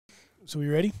So we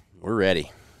ready? We're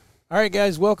ready. All right,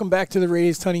 guys, welcome back to the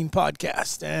Raised Hunting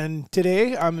Podcast. And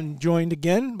today I'm joined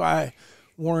again by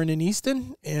Warren and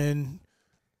Easton, and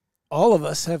all of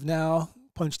us have now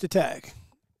punched a tag.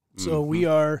 So we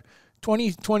are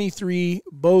 2023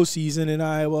 bow season in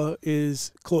Iowa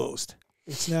is closed.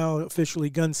 It's now officially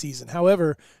gun season.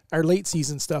 However, our late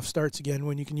season stuff starts again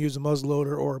when you can use a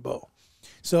muzzleloader or a bow.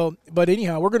 So, but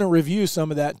anyhow, we're going to review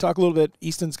some of that, talk a little bit.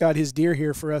 Easton's got his deer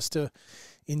here for us to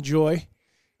enjoy.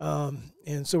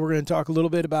 And so we're going to talk a little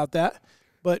bit about that.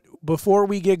 But before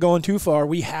we get going too far,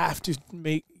 we've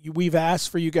asked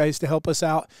for you guys to help us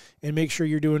out and make sure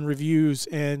you're doing reviews,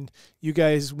 and you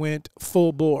guys went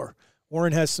full bore.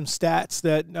 Warren has some stats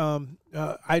that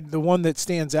the one that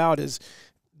stands out is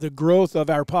the growth of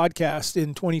our podcast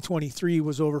in 2023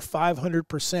 was over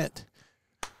 500%.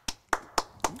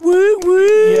 Woo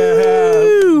woo!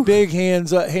 Yeah, big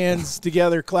hands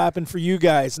together, clapping for you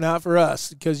guys, not for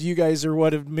us, because you guys are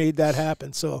what have made that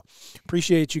happen. So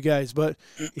appreciate you guys. But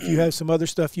if you have some other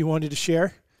stuff you wanted to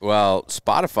share, well,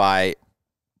 Spotify,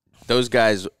 those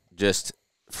guys just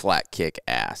flat kick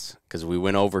ass because we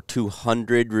went over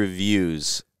 200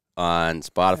 reviews on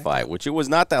Spotify, which it was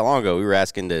not that long ago. We were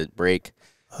asking to break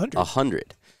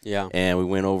 100. Yeah, and we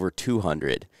went over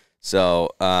 200. So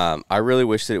I really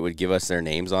wish that it would give us their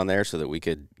names on there so that we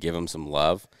could give them some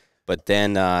love. But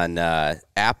then on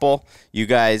Apple, you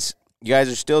guys are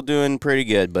still doing pretty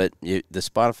good, but the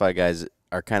Spotify guys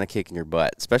are kind of kicking your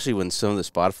butt, especially when some of the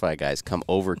Spotify guys come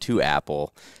over to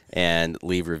Apple and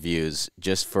leave reviews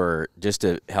just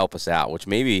to help us out. Which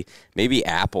maybe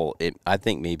Apple, I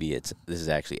think maybe this is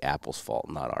actually Apple's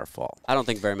fault, not our fault. I don't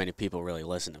think very many people really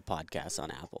listen to podcasts on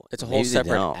Apple. It's a whole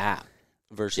separate app.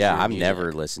 I've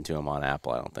never listened to them on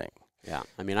Apple, I don't think. Yeah,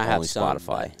 I mean, I have some,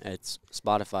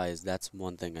 Spotify. That's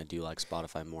one thing I do like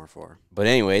Spotify more for. But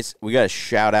anyways, we got a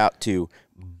shout out to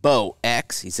Bo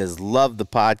X. He says, love the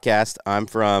podcast. I'm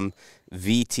from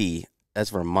VT.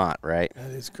 That's Vermont, right?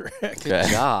 that is correct. Good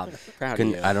job. Proud of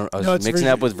you. I was mixing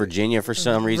up with Virginia for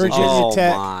some reason. Virginia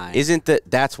Tech. My.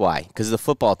 That's why, because the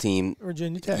football team.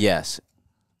 Virginia Tech.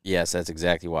 Yes, that's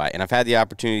exactly why. And I've had the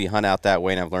opportunity to hunt out that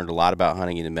way, and I've learned a lot about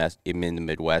hunting in the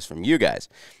Midwest from you guys.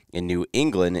 In New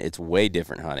England, it's way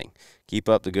different hunting. Keep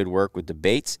up the good work with the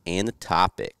baits and the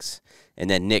topics. And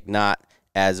then Nick Knott,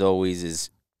 as always,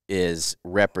 is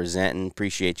representing.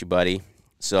 Appreciate you, buddy.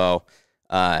 So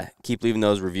keep leaving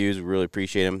those reviews. We really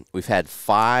appreciate them. We've had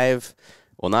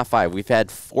we've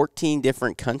had 14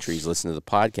 different countries listen to the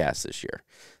podcast this year.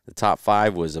 The top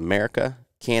 5 was America,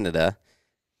 Canada,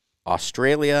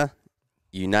 Australia,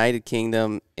 United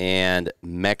Kingdom, and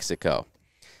Mexico.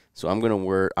 So I'm gonna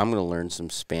learn some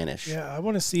Spanish. Yeah, I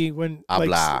want to see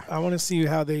Habla. I want to see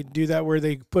how they do that, where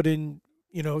they put in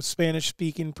Spanish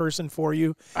speaking person for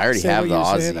you. I already have the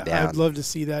Aussie down. I'd love to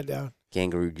see that down.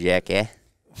 Kangaroo Jack, eh?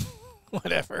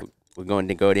 Whatever. We're going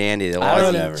to go down to the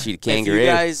Aussie. She's a kangaroo. If you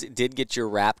guys did get your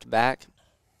Wrapped back,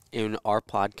 and our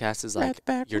podcast is like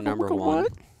your number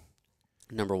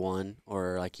one,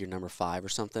 or like your number 5 or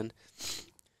something,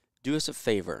 do us a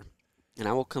favor, and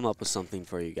I will come up with something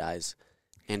for you guys,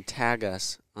 and tag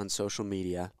us on social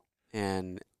media,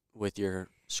 and with your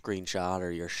screenshot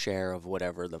or your share of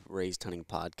whatever the Raised Hunting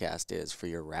podcast is for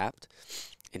your Wrapped,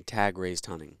 and tag Raised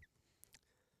Hunting.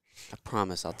 I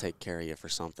promise I'll take care of you for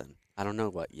something. I don't know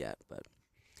what yet, but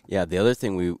yeah, the other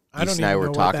thing East and I were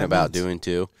talking about doing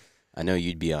too, I know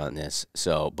you'd be on this,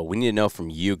 but we need to know from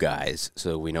you guys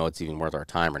so we know it's even worth our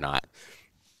time or not.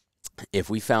 If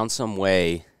we found some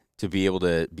way to be able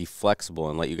to be flexible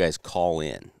and let you guys call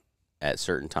in at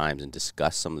certain times and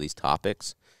discuss some of these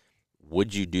topics,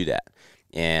 would you do that?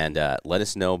 And let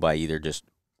us know by either just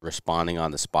responding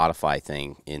on the Spotify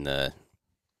thing in the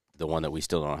one that we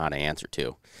still don't know how to answer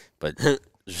to, but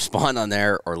respond on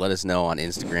there, or let us know on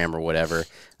Instagram or whatever,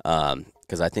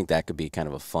 because I think that could be kind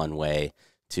of a fun way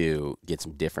to get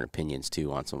some different opinions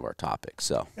too on some of our topics.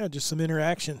 So yeah, just some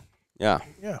interaction. Yeah.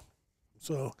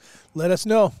 So let us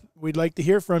know. We'd like to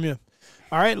hear from you.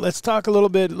 All right, let's talk a little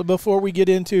bit before we get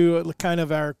into kind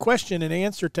of our question and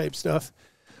answer type stuff.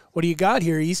 What do you got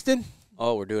here, Easton?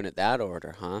 Oh, we're doing it that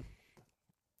order, huh?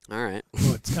 All right.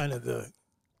 Well, it's kind of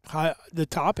the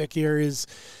topic here is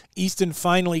Easton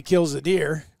finally kills a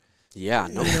deer. Yeah,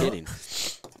 no kidding.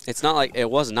 It's not like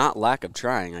it was not lack of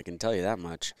trying, I can tell you that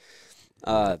much.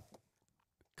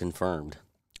 Confirmed.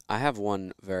 I have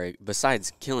one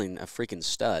besides killing a freaking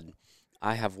stud,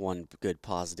 I have one good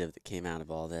positive that came out of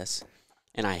all this,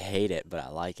 and I hate it, but I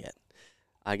like it.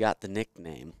 I got the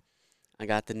nickname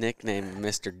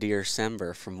Mr.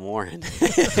 Deercember from Warren.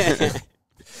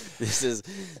 This is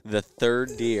the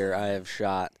 3rd deer I have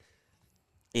shot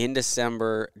in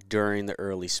December during the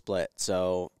early split.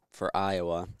 So for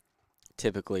Iowa,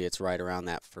 typically it's right around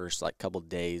that first like couple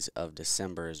days of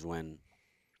December is when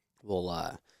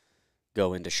we'll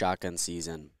go into shotgun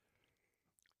season.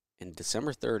 And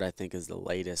December 3rd, I think, is the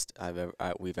latest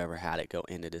we've ever had it go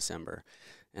into December.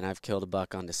 And I've killed a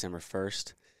buck on December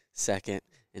 1st, 2nd,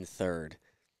 and 3rd.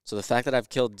 So the fact that I've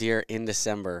killed deer in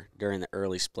December during the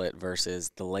early split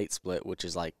versus the late split, which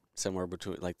is like somewhere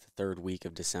between like the third week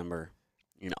of December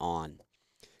and on,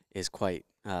 is quite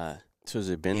So has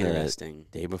it been interesting.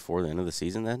 the day before the end of the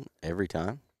season then? Every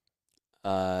time?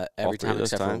 Every time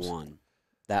except times? for one.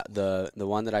 That the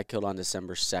one that I killed on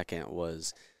December 2nd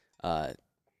was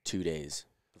 2 days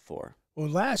before. Well,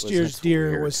 last year's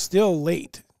deer was still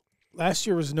late. Last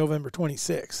year was November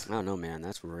 26th. I don't know, man.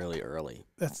 That's really early.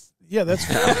 That's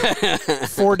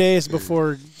 4 days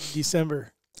before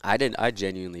December. I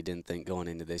genuinely didn't think going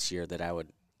into this year that I would,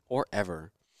 or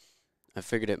ever. I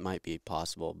figured it might be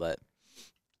possible, but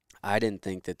I didn't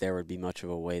think that there would be much of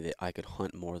a way that I could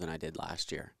hunt more than I did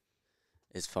last year,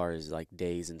 as far as like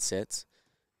days and sits.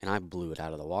 And I blew it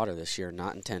out of the water this year,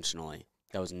 not intentionally.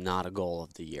 That was not a goal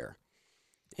of the year.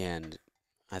 And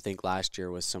I think last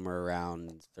year was somewhere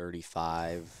around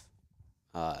 35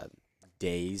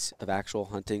 days of actual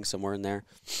hunting, somewhere in there.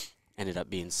 Ended up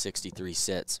being 63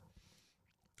 sits.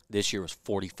 This year was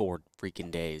 44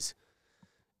 freaking days.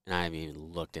 And I haven't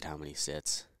even looked at how many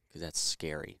sits, because that's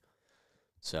scary.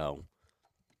 So,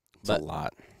 it's a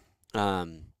lot.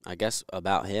 I guess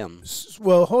about him.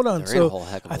 Well, hold on. So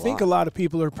I think a lot of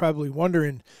people are probably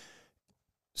wondering,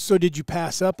 so did you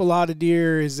pass up a lot of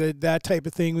deer? Is it that type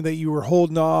of thing that you were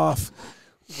holding off?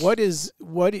 What is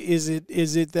it?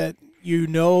 Is it that you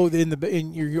know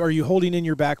are you holding in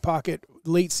your back pocket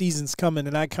late season's coming,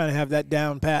 and I kind of have that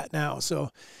down pat now? So,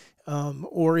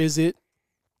 or is it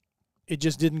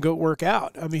just didn't work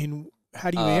out? I mean,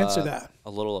 how do you answer that? A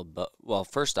little well,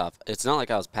 first off, it's not like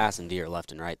I was passing deer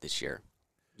left and right this year.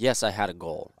 Yes, I had a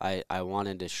goal. I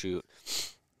wanted to shoot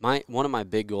one of my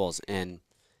big goals, and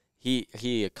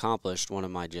he accomplished one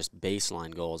of my just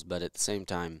baseline goals, but at the same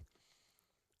time,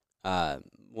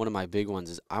 one of my big ones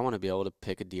is I want to be able to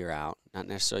pick a deer out, not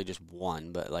necessarily just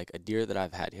one, but like a deer that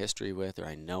I've had history with or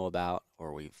I know about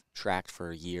or we've tracked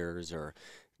for years or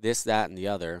this, that, and the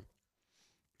other,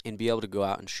 and be able to go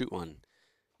out and shoot one.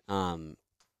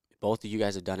 Both of you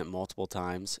guys have done it multiple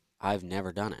times. I've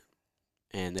never done it.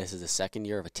 And this is the second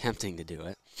year of attempting to do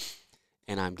it.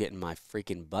 And I'm getting my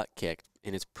freaking butt kicked.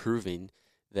 And it's proving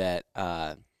that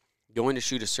going to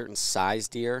shoot a certain size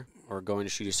deer or going to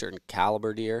shoot a certain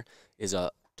caliber deer is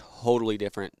a totally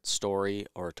different story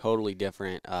or a totally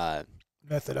different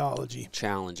methodology,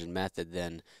 challenge and method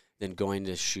than going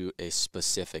to shoot a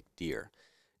specific deer.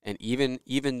 And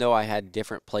even though I had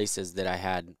different places that I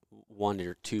had 1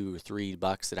 or 2 or 3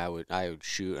 bucks that I would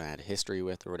shoot and I had history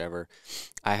with or whatever,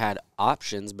 I had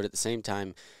options. But at the same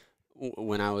time,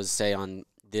 when I was, say, on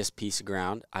this piece of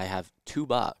ground, I have 2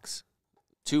 bucks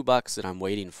that I'm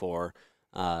waiting for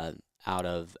out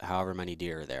of however many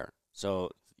deer are there. So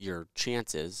your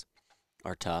chances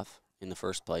are tough in the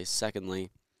first place. Secondly,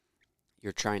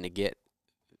 you're trying to get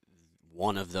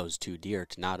one of those 2 deer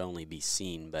to not only be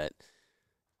seen but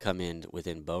come in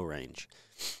within bow range.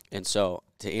 And so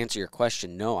to answer your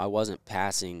question, no, I wasn't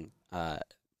passing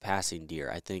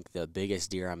deer. I think the biggest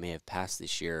deer I may have passed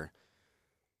this year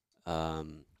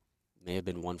may have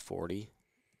been 140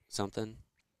 something,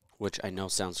 which I know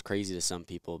sounds crazy to some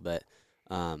people, but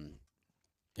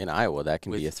in Iowa that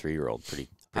can be a 3-year-old pretty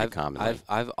commonly.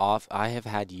 I have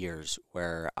had years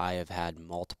where I have had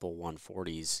multiple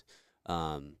 140s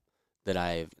that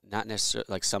I've not necessarily,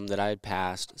 like some that I had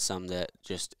passed, some that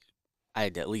just I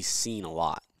had at least seen a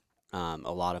lot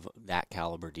of that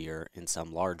caliber deer and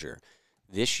some larger.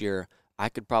 This year, I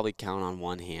could probably count on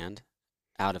one hand,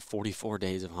 out of 44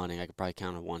 days of hunting, I could probably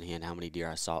count on one hand how many deer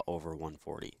I saw over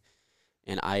 140.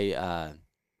 And I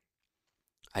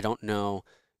don't know,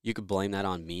 you could blame that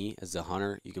on me as the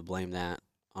hunter, you could blame that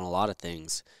on a lot of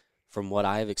things. From what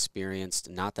I have experienced,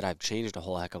 not that I've changed a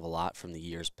whole heck of a lot from the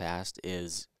years past,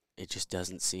 is it just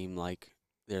doesn't seem like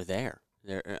they're there.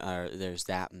 There's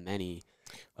that many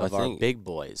of our big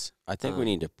boys. I think we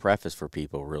need to preface for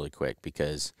people really quick,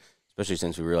 because especially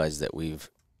since we realize that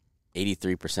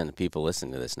 83% of people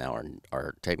listening to this now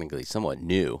are technically somewhat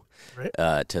new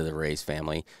to the Rays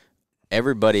family.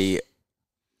 Everybody,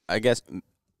 I guess,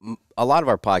 a lot of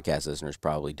our podcast listeners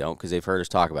probably don't, because they've heard us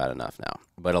talk about it enough now.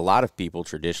 But a lot of people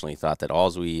traditionally thought that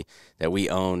we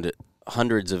owned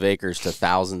hundreds of acres to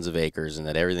thousands of acres, and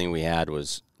that everything we had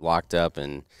was locked up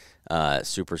and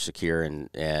super secure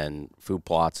and food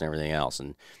plots and everything else.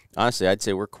 And honestly, I'd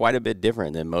say we're quite a bit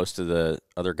different than most of the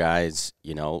other guys,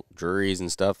 you know, juries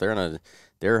and stuff.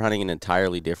 They're hunting an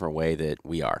entirely different way that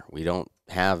we are. We don't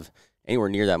have anywhere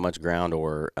near that much ground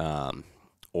or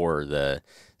the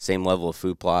same level of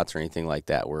food plots or anything like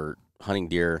that. We're hunting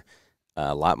deer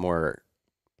a lot more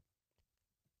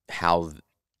how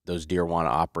those deer want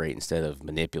to operate instead of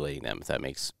manipulating them, if that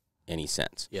makes any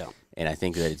sense. Yeah. And I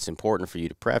think that it's important for you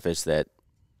to preface that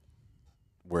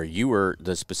where you were,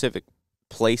 the specific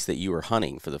place that you were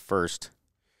hunting for the first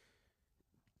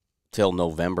till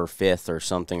November 5th or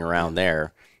something around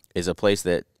there is a place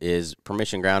that is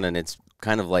permission ground, and it's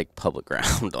kind of like public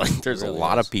ground. Like there's really a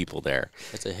lot of people there.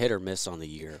 It's a hit or miss on the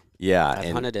year. Yeah.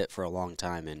 I've hunted it for a long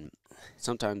time, and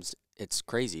sometimes it's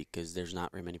crazy because there's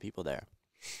not very many people there.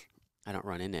 I don't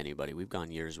run into anybody. We've gone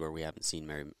years where we haven't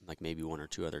seen maybe one or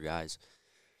two other guys.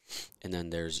 And then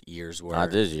there's years where...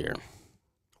 Not this year.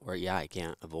 Where, yeah, I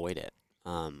can't avoid it.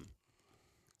 And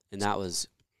that was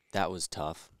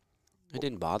tough. It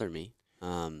didn't bother me.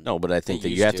 No, but I think that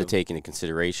you have to take into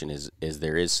consideration is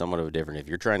there is somewhat of a difference. If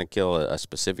you're trying to kill a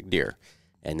specific deer,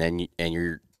 and then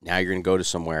you're going to go to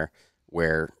somewhere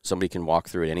where somebody can walk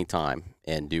through at any time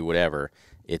and do whatever,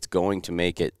 it's going to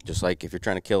make it just like if you're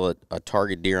trying to kill a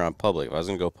target deer on public. If I was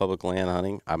going to go public land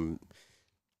hunting, I'm,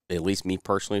 at least me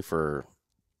personally,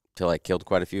 till I killed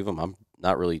quite a few of them, I'm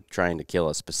not really trying to kill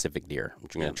a specific deer. I'm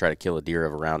going to try to kill a deer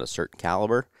of around a certain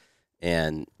caliber,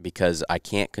 and because I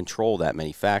can't control that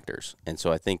many factors. And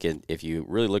so I think if you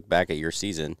really look back at your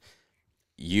season,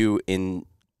 in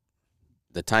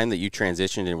the time that you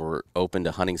transitioned and were open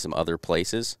to hunting some other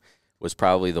places was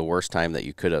probably the worst time that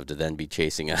you could have to then be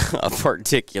chasing a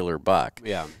particular buck.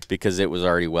 Yeah. Because it was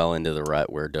already well into the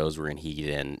rut where does were in heat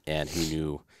and who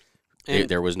knew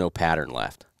there was no pattern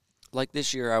left. Like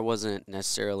this year, I wasn't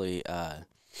necessarily I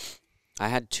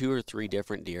had 2 or 3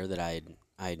 different deer that I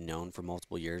had known for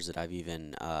multiple years that I've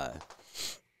even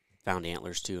found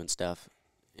antlers to and stuff.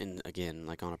 And again,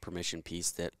 like on a permission piece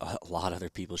that a lot of other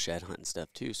people shed hunt and stuff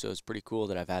too. So it's pretty cool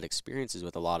that I've had experiences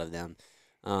with a lot of them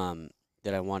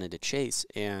that I wanted to chase.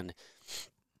 And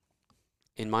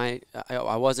I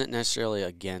wasn't necessarily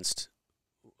against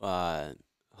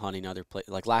hunting other places.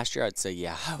 Like last year, I'd say,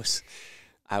 yeah,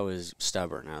 I was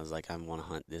stubborn. I was like, I want to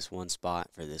hunt this one spot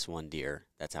for this one deer.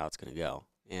 That's how it's going to go.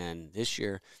 And this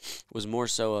year was more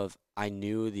so of I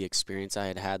knew the experience I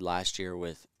had had last year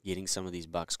with getting some of these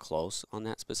bucks close on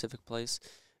that specific place,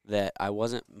 that I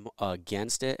wasn't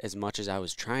against it as much as I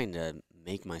was trying to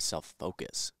make myself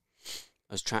focus.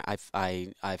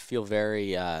 I feel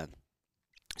very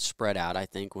spread out, I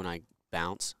think, when I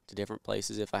bounce to different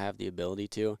places if I have the ability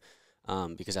to.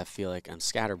 Because I feel like I'm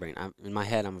scatterbrained. In my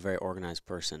head, I'm a very organized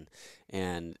person.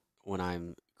 And when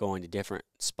I'm going to different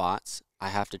spots, I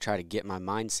have to try to get my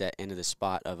mindset into the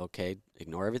spot of, okay,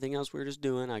 ignore everything else we were just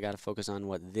doing. I got to focus on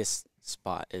what this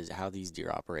spot is, how these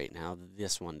deer operate, and how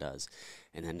this one does.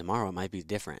 And then tomorrow it might be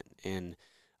different. And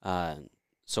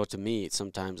so to me,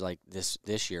 sometimes like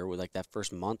this year, with like that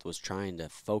first month was trying to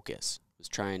focus, was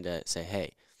trying to say,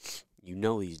 hey, you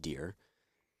know these deer.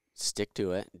 Stick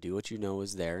to it, do what you know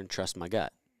is there, and trust my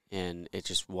gut. And it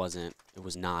just wasn't, it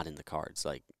was not in the cards.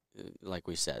 Like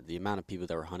we said, the amount of people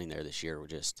that were hunting there this year were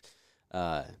just,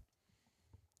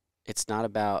 it's not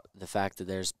about the fact that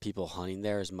there's people hunting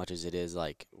there as much as it is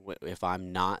like if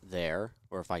I'm not there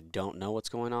or if I don't know what's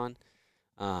going on,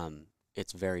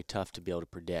 it's very tough to be able to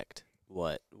predict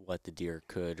what the deer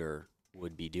could or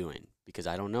would be doing, because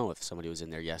I don't know if somebody was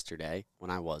in there yesterday when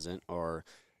I wasn't, or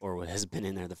has been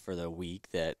in there for the week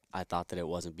that I thought that it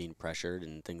wasn't being pressured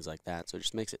and things like that. So it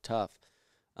just makes it tough.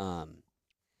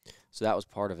 So that was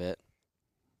part of it.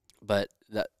 But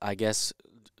I guess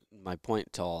my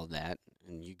point to all of that,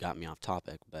 and you got me off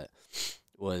topic, but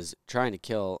was trying to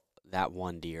kill that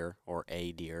one deer or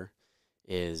a deer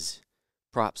is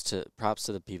props to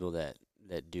the people that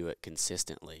do it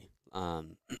consistently.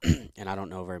 And I don't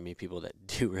know very many people that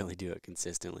really do it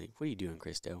consistently. What are you doing,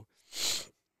 Christo?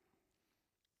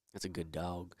 That's a good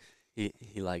dog.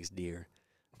 He likes deer.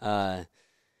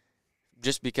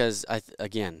 Just because,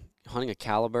 again, hunting a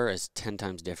caliber is 10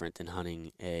 times different than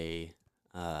hunting a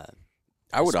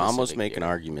I would almost make an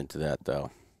argument to that,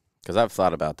 though, because I've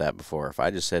thought about that before. If I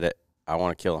just said I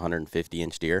want to kill a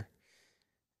 150-inch deer,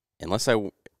 and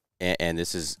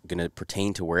this is going to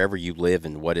pertain to wherever you live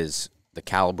and what is the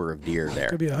caliber of deer there. It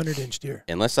could be a 100-inch deer.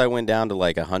 Unless I went down to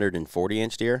like a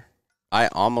 140-inch deer, I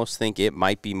almost think it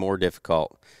might be more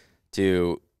difficult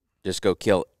to just go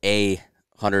kill a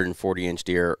 140-inch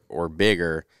deer or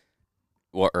bigger,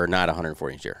 or not a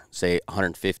 140-inch deer, say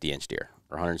 150-inch deer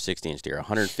or 160-inch deer,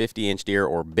 150-inch deer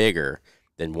or bigger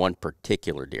than one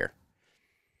particular deer.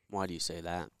 Why do you say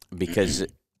that? Because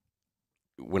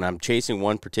when I'm chasing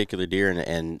one particular deer,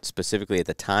 and specifically at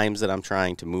the times that I'm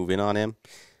trying to move in on him,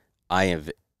 I have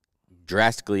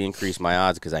drastically increased my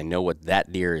odds because I know what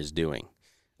that deer is doing,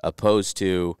 opposed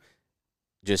to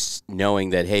just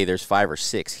knowing that, hey, there's 5 or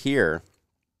 6 here,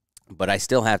 but I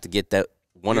still have to get that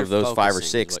one of those 5 or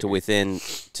 6 to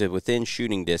within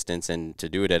shooting distance, and to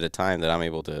do it at a time that I'm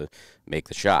able to make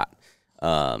the shot.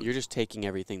 You're just taking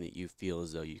everything that you feel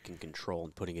as though you can control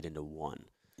and putting it into one.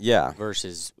 Yeah.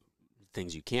 Versus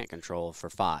things you can't control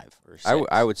for 5 or 6.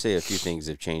 I would say a few things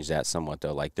have changed that somewhat,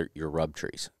 though, like your rub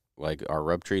trees. Like our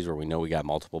rub trees where we know we got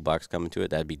multiple bucks coming to it,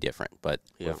 that'd be different. But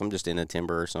if I'm just in a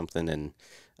timber or something and,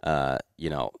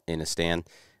 in a stand,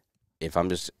 if I'm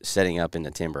just setting up in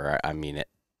the timber, I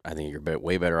think you're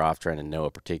way better off trying to know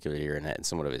a particular deer and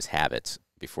somewhat of his habits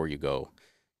before you go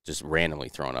just randomly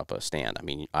throwing up a stand. I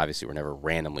mean, obviously we're never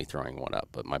randomly throwing one up,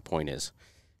 but my point is,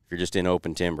 if you're just in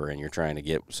open timber and you're trying to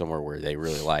get somewhere where they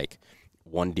really like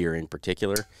one deer in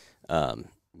particular,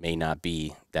 may not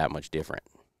be that much different.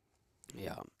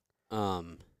 Yeah.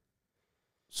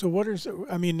 So what is,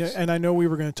 and I know we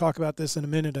were going to talk about this in a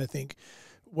minute, I think.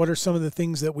 What are some of the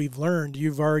things that we've learned?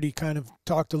 You've already kind of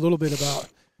talked a little bit about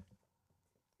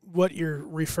what you're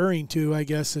referring to, I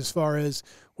guess, as far as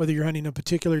whether you're hunting a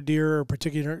particular deer or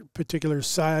particular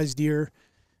size deer.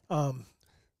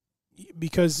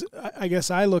 Because I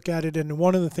guess I look at it, and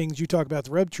one of the things you talk about,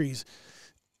 the rub trees,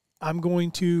 I don't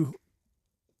want to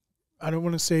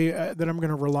say that I'm going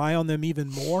to rely on them even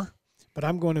more, but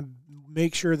I'm going to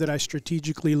make sure that I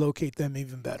strategically locate them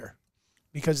even better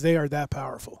because they are that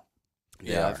powerful.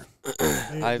 Yeah.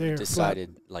 I've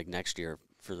decided, like, next year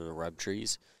for the rub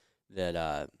trees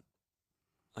that,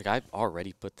 like, I've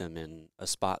already put them in a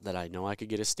spot that I know I could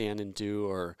get a stand into,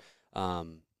 or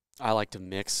I like to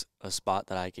mix a spot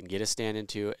that I can get a stand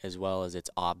into as well as it's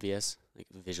obvious, like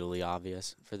visually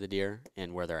obvious for the deer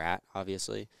and where they're at,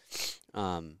 obviously.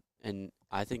 And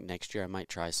I think next year I might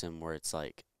try some where it's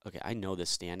like, okay, I know this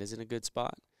stand is in a good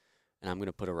spot, and I'm going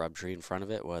to put a rub tree in front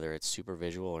of it, whether it's super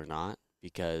visual or not,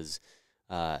 because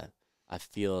I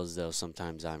feel as though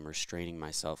sometimes I'm restraining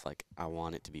myself. Like, I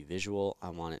want it to be visual. I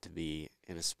want it to be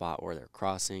in a spot where they're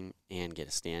crossing and get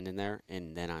a stand in there,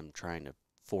 and then I'm trying to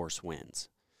force wins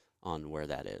on where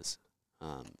that is.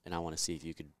 And I want to see if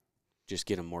you could just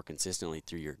get them more consistently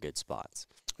through your good spots.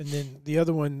 And then the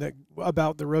other one that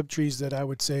about the rub trees that I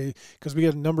would say, because we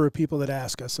get a number of people that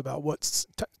ask us about what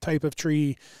type of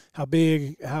tree, how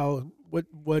big,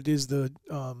 what is the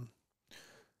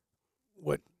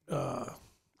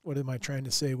what am I trying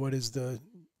to say? What's the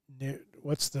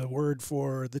word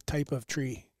for the type of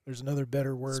tree? There's another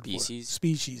better word. Species.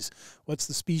 Species. What's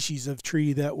the species of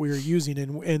tree that we're using?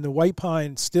 And the white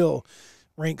pine still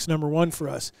ranks number 1 for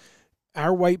us.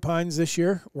 Our white pines this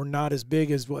year were not as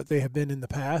big as what they have been in the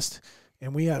past,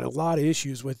 and we had a lot of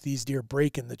issues with these deer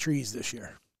breaking the trees this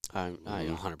year. I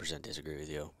 100% disagree with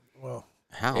you. Well,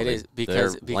 how? It is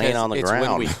because laying on the it's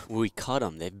ground. when we cut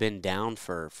them. They've been down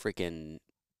for freaking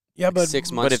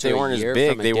 6 months. But if they weren't as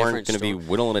big, they weren't going to be storm.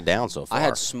 whittling it down so far. I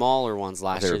had smaller ones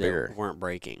last year bigger. that weren't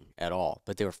breaking at all,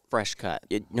 but they were fresh cut.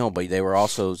 But they were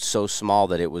also so small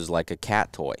that it was like a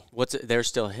cat toy. They're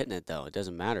still hitting it, though. It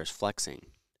doesn't matter. It's flexing.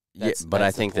 But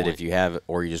I think that if you have,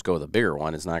 or you just go with a bigger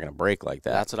one, it's not going to break like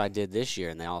that. That's what I did this year,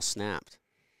 and they all snapped.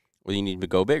 Well, you need to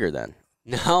go bigger then.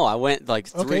 No, I went like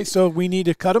 3. Okay, so we need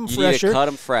to cut them fresher. You need to cut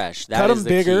them fresh. Cut them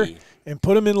bigger, key. and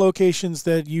put them in locations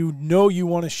that you know you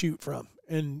want to shoot from,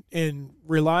 and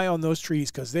rely on those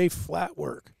trees because they flat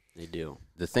work. They do.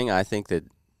 The thing I think that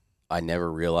I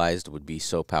never realized would be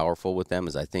so powerful with them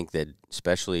is I think that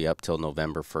especially up till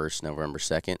November 1st, November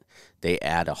 2nd, they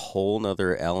add a whole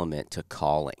nother element to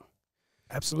calling.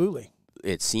 Absolutely.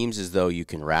 It seems as though you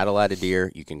can rattle at a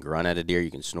deer, you can grunt at a deer,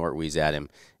 you can snort wheeze at him,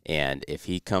 and if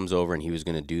he comes over and he was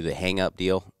going to do the hang-up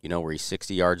deal, where he's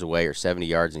 60 yards away or 70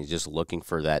 yards and he's just looking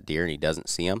for that deer and he doesn't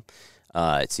see him,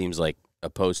 it seems like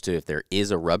opposed to if there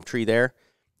is a rub tree there,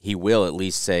 he will at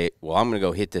least say, well, I'm going to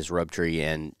go hit this rub tree,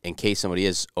 and in case somebody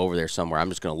is over there somewhere, I'm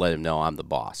just going to let him know I'm the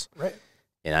boss. Right.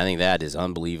 And I think that is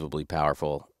unbelievably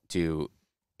powerful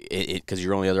because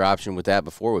your only other option with that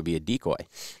before would be a decoy.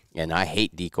 And I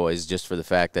hate decoys just for the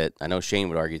fact that, I know Shane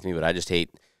would argue with me, but I just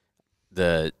hate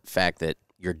the fact that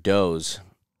your does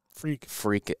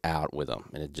freak out with them,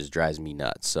 and it just drives me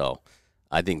nuts. So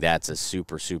I think that's a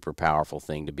super, super powerful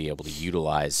thing to be able to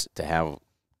utilize to have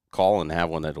call and have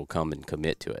one that'll come and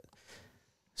commit to it.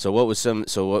 So that was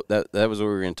what we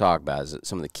were going to talk about, is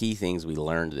some of the key things we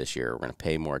learned this year we're going to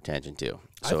pay more attention to.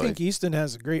 So I think Easton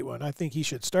has a great one. I think he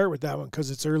should start with that one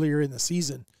because it's earlier in the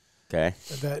season. Okay.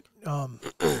 That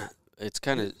it's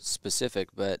kind of specific,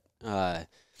 but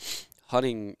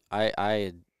hunting, I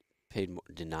had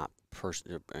did not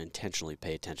intentionally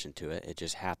pay attention to it. It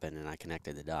just happened, and I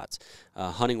connected the dots.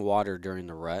 Hunting water during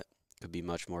the rut could be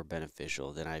much more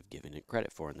beneficial than I've given it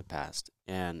credit for in the past.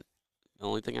 And the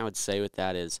only thing I would say with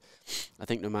that is, I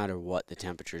think no matter what the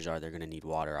temperatures are, they're going to need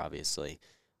water, obviously,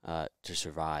 to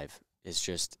survive. It's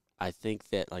just, I think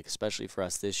that, like, especially for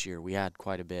us this year, we had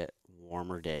quite a bit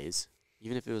warmer days,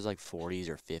 even if it was like 40s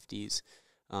or 50s.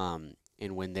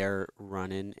 And when they're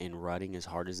running and rutting as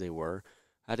hard as they were,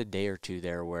 I had a day or two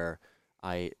there where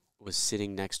I was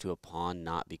sitting next to a pond,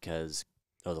 not because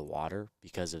of the water,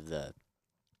 because of the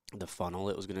funnel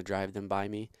that was going to drive them by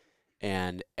me.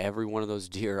 And every one of those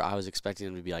deer, I was expecting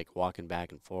them to be like walking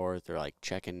back and forth or like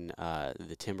checking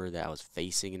the timber that I was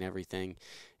facing and everything.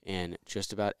 And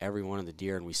just about every one of the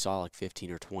deer, and we saw like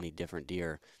 15 or 20 different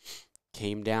deer,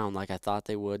 came down like I thought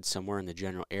they would, somewhere in the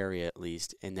general area at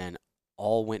least, and then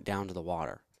all went down to the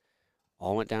water.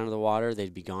 All went down to the water.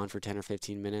 They'd be gone for 10 or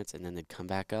 15 minutes, and then they'd come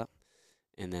back up,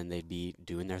 and then they'd be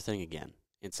doing their thing again.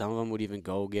 And some of them would even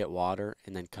go get water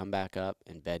and then come back up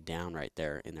and bed down right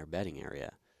there in their bedding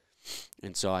area.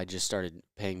 And so I just started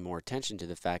paying more attention to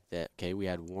the fact that, okay, we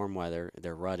had warm weather,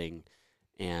 they're rutting,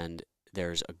 and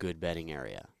there's a good bedding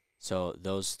area. So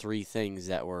those three things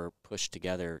that were pushed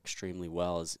together extremely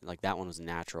well is, like, that one was a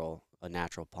natural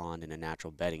pond and a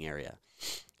natural bedding area.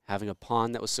 Having a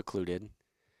pond that was secluded,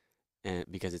 and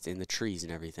because it's in the trees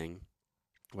and everything,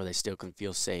 where they still can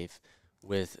feel safe,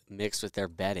 mixed with their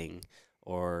bedding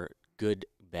or good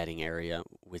bedding area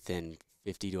within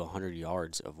 50 to 100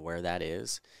 yards of where that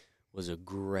is, was a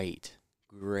great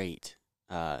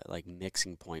like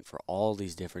mixing point for all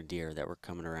these different deer that were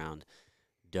coming around,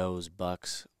 does,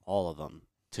 bucks, all of them,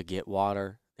 to get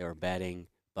water. They were bedding,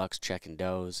 bucks checking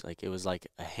does. Like, it was like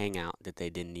a hangout that they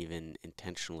didn't even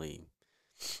intentionally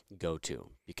go to,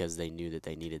 because they knew that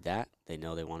they needed that. They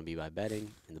know they want to be by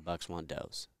bedding, and the bucks want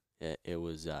does. It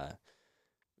was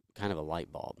kind of a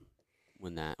light bulb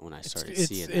when I started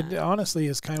seeing that. It honestly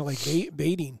is kind of like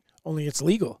baiting, only it's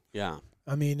legal. Yeah.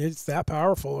 I mean, it's that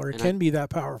powerful, or it And can be that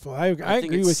powerful. I think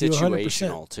agree it's with you 100%.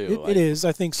 situational, too. It is.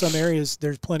 I think some areas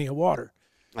there's plenty of water.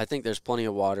 I think there's plenty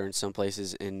of water in some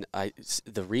places, and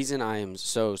the reason I am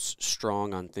so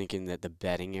strong on thinking that the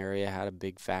bedding area had a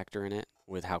big factor in it,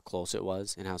 with how close it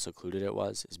was and how secluded it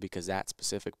was, is because that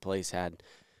specific place had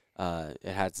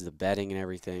it has the bedding and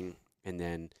everything, and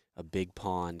then a big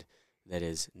pond that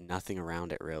is nothing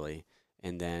around it really,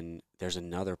 and then there's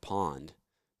another pond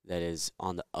that is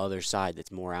on the other side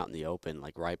that's more out in the open,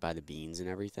 like right by the beans and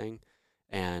everything,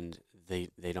 and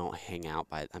they don't hang out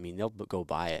by it. I mean, they'll go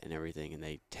by it and everything, and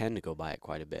they tend to go by it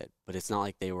quite a bit, but it's not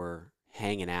like they were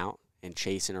hanging out and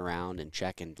chasing around and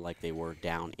checking like they were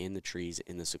down in the trees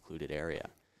in the secluded area.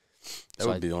 That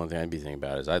would be the only thing I'd be thinking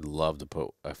about, is I'd love to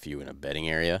put a few in a bedding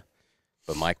area,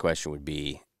 but my question would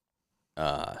be,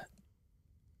 what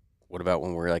about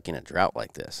when we're like in a drought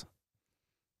like this?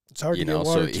 It's hard to get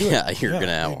water to yeah, it. you're going to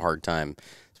have a hard time,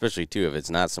 especially, too, if it's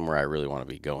not somewhere I really want to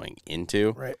be going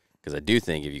into. Right. Because I do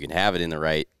think if you can have it in the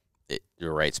right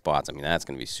spots, I mean, that's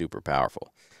going to be super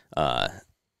powerful.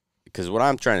 Because what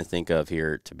I'm trying to think of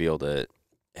here to be able to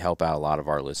help out a lot of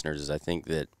our listeners is, I think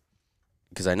that,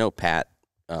 because I know Pat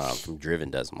from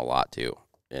Driven does them a lot, too.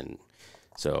 And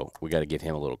so we got to give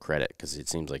him a little credit, because it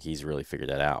seems like he's really figured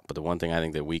that out. But the one thing I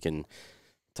think that we can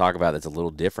talk about that's a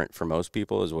little different for most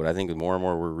people is what I think more and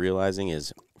more we're realizing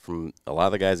is, from a lot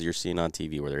of the guys that you're seeing on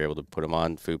TV where they're able to put them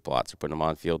on food plots or putting them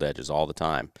on field edges all the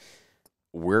time,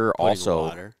 we're Putting also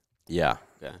water. Yeah.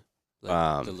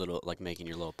 Like the little, like making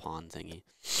your little pond thingy.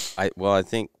 I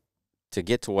think to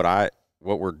get to what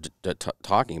we're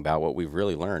talking about, what we've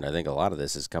really learned, I think a lot of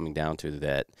this is coming down to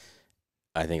that.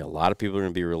 I think a lot of people are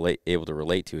going to be able to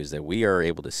relate to is that we are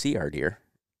able to see our deer,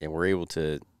 and we're able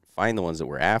to find the ones that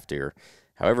we're after.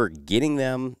 However, getting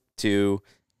them to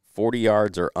 40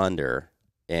 yards or under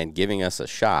and giving us a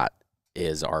shot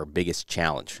is our biggest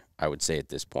challenge, I would say, at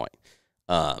this point.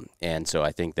 And so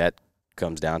I think that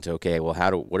comes down to, okay, well,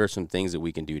 what are some things that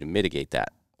we can do to mitigate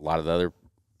that? A lot of the other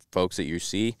folks that you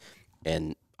see,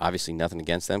 and obviously nothing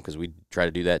against them, because we try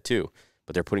to do that too,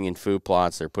 but they're putting in food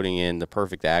plots, they're putting in the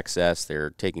perfect access, they're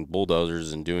taking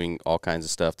bulldozers and doing all kinds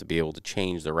of stuff to be able to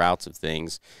change the routes of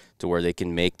things to where they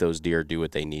can make those deer do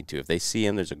what they need to. If they see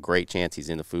him, there's a great chance he's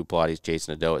in the food plot, he's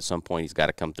chasing a doe. At some point, he's got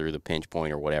to come through the pinch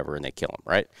point or whatever, and they kill him,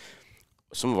 right?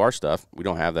 Some of our stuff, we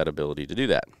don't have that ability to do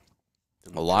that.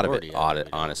 A lot of it,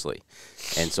 honestly.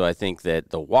 And so I think that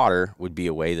the water would be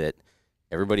a way that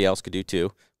everybody else could do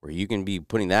too, where you can be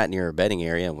putting that near a bedding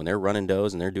area, and when they're running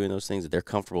does and they're doing those things, that they're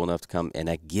comfortable enough to come, and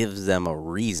that gives them a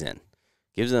reason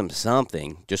gives them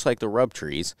something, just like the rub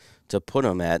trees, to put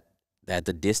them at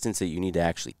the distance that you need to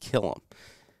actually kill them.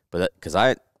 But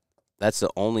that's the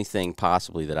only thing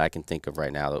possibly that I can think of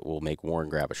right now that will make Warren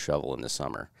grab a shovel in the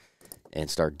summer and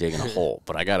start digging a hole.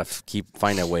 But I got to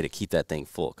find a way to keep that thing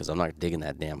full, because I'm not digging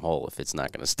that damn hole if it's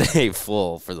not going to stay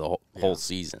full for the whole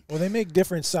season. Well, they make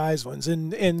different size ones.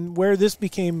 And where this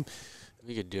became...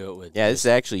 We could do it with... Yeah, this is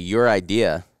actually your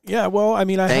idea. Yeah, well, I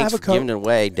mean, I Thanks have a for couple... giving it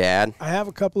away, Dad. I have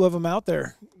a couple of them out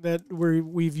there that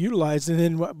we've utilized.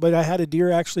 But I had a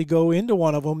deer actually go into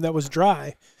one of them that was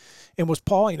dry and was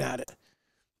pawing at it.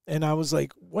 And I was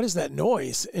like, what is that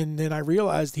noise? And then I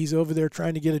realized he's over there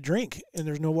trying to get a drink, and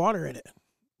there's no water in it,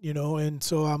 And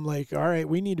so I'm like, all right,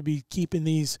 we need to be keeping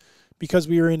these, because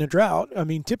we were in a drought. I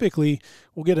mean, typically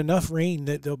we'll get enough rain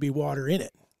that there'll be water in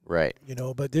it. Right.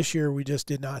 But this year we just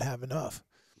did not have enough.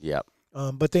 Yep.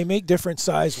 But they make different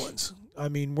size ones. I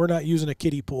mean, we're not using a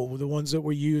kiddie pool. The ones that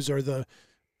we use are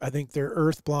I think they're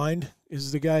Earth Blind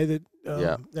is the guy that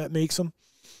that makes them.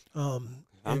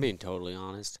 I'm being totally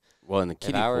honest. Well, in the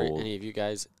kiddie if I were pool, any of you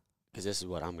guys, because this is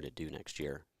what I'm going to do next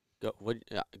year. Go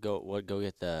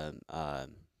get the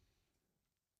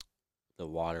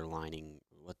water lining.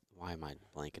 Why am I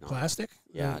blanking on plastic?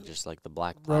 Yeah, just like the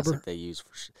black rubber plastic they use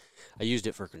for. I used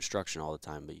it for construction all the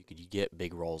time, but you get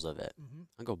big rolls of it. Mm-hmm.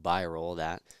 I'll go buy a roll of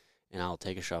that, and I'll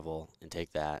take a shovel and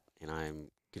take that, and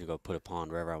I'm gonna go put a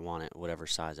pond wherever I want it, whatever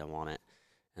size I want it,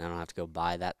 and I don't have to go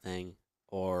buy that thing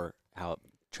or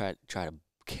try to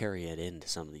carry it into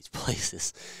some of these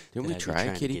places. Didn't we try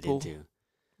a kiddie pool?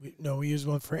 We used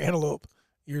one for antelope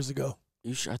years ago.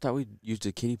 I thought we used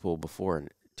a kiddie pool before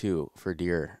too for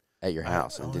deer at your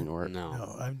house, and it didn't work.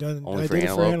 No, I did it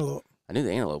for antelope. I knew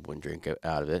the antelope wouldn't drink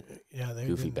out of it. Yeah, they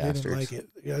goofy didn't bastards. like it.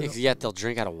 Yeah, Yet they'll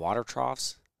drink out of water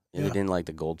troughs. Yeah, they didn't like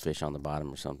the goldfish on the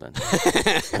bottom or something.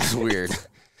 That's weird.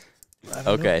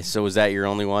 Okay, know. so was that your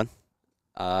only one?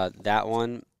 That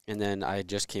one, and then I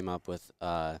just came up with.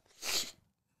 It's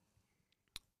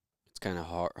kind of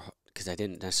hard because I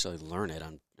didn't necessarily learn it.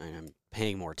 I'm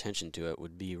paying more attention to it.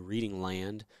 Would be reading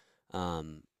land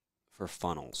for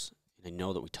funnels. I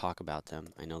know that we talk about them.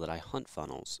 I know that I hunt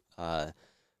funnels,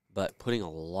 but putting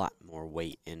a lot more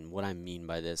weight in. What I mean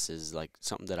by this is like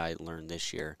something that I learned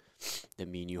this year that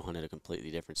me and you hunted a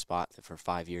completely different spot that for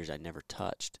 5 years I never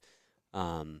touched,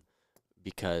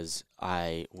 because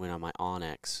I went on my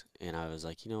Onyx and I was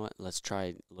like, you know what? Let's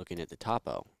try looking at the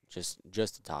topo, just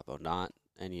the topo, not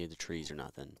any of the trees or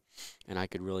nothing. And I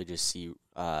could really just see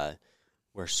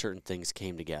where certain things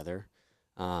came together.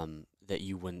 That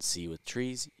you wouldn't see with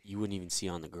trees, you wouldn't even see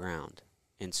on the ground.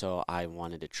 And so I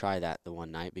wanted to try that the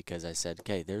one night because I said,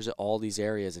 okay, there's all these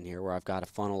areas in here where I've got a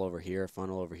funnel over here,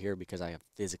 because I have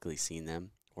physically seen them,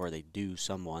 or they do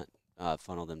somewhat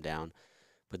funnel them down.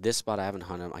 But this spot I haven't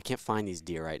hunted them. I can't find these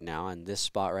deer right now, and this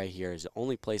spot right here is the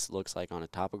only place it looks like on a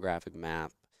topographic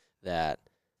map that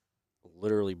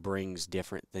literally brings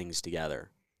different things together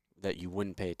that you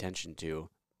wouldn't pay attention to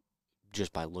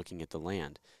just by looking at the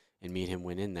land. And me and him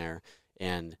went in there,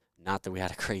 and not that we had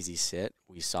a crazy sit.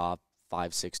 We saw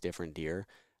 5-6 different deer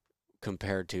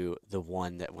compared to the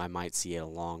one that I might see a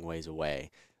long ways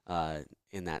away on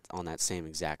that same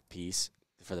exact piece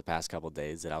for the past couple of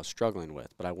days that I was struggling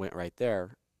with. But I went right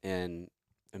there, and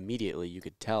immediately you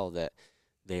could tell that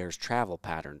there's travel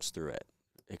patterns through it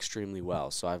extremely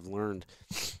well. So I've learned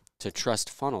to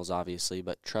trust funnels, obviously,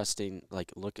 but trusting,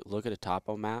 like, look at a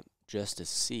topo map just to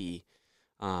see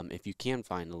if you can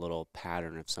find a little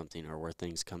pattern of something or where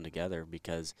things come together,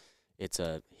 because it's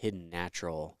a hidden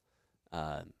natural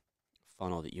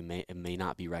funnel that it may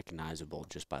not be recognizable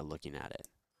just by looking at it.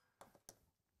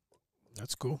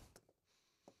 That's cool.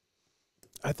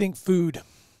 I think food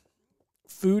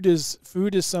is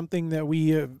something that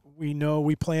we know.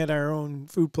 We plant our own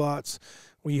food plots.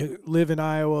 We live in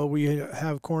Iowa. We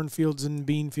have cornfields and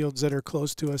bean fields that are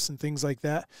close to us and things like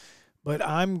that. But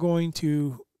I'm going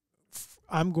to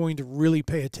really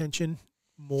pay attention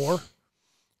more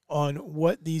on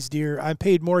what these deer. I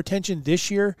paid more attention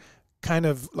this year, kind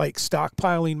of like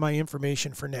stockpiling my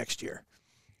information for next year.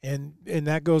 And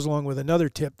that goes along with another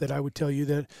tip that I would tell you,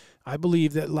 that I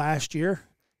believe that last year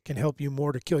can help you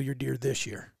more to kill your deer this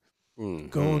year. Mm-hmm.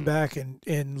 Going back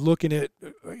and looking at,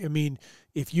 I mean,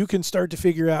 if you can start to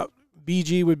figure out,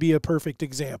 BG would be a perfect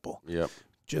example. Yep.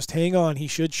 Just hang on. He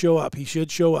should show up.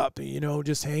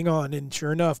 Just hang on. And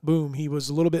sure enough, boom, he was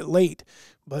a little bit late,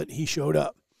 but he showed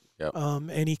up. Yep.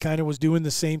 And he kind of was doing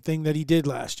the same thing that he did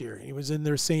last year. He was in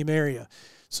their same area.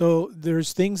 So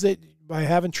there's things that by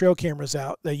having trail cameras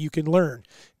out that you can learn.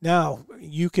 Now,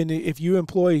 you can, if you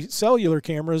employ cellular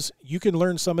cameras, you can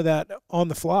learn some of that on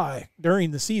the fly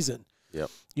during the season. Yep.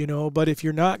 You know, but if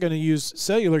you're not going to use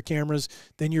cellular cameras,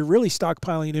 then you're really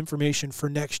stockpiling information for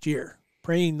next year,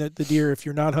 praying that the deer, if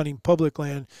you're not hunting public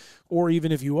land, or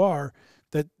even if you are,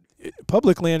 that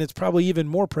public land, it's probably even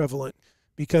more prevalent,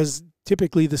 because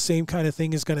typically the same kind of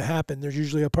thing is going to happen. There's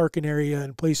usually a parking area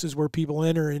and places where people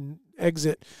enter and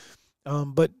exit,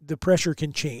 but the pressure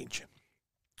can change.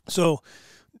 So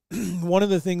one of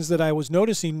the things that I was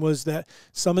noticing was that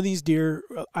some of these deer,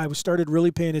 I started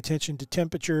really paying attention to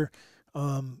temperature,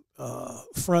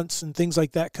 fronts and things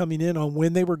like that coming in on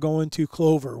when they were going to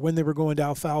clover, when they were going to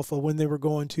alfalfa, when they were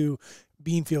going to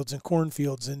bean fields and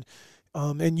cornfields. And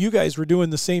you guys were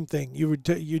doing the same thing. You would,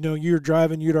 you were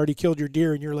driving, you'd already killed your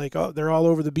deer, and you're like, oh, they're all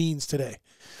over the beans today.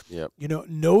 Yep. You know,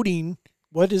 noting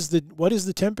what is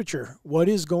the temperature? What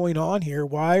is going on here?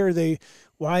 Why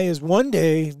is one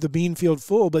day the bean field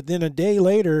full, but then a day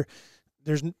later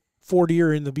there's 4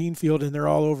 deer in the bean field and they're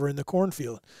all over in the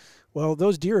cornfield? Well,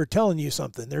 those deer are telling you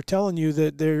something. They're telling you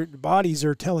that their bodies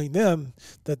are telling them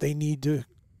that they need a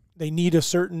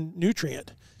certain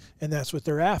nutrient, and that's what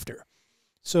they're after.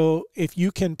 So if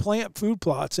you can plant food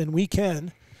plots, and we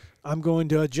can, I'm going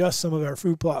to adjust some of our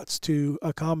food plots to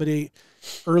accommodate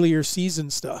earlier season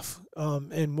stuff.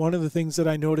 And one of the things that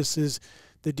I noticed is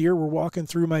the deer were walking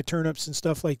through my turnips and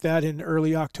stuff like that in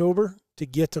early October to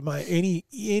get to my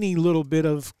any little bit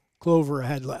of clover I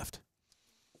had left.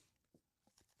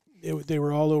 They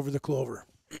were all over the clover.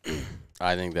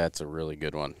 I think that's a really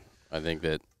good one. I think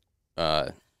that's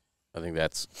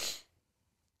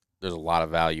there's a lot of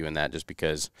value in that, just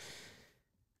because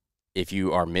if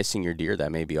you are missing your deer,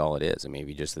 that may be all it is. It may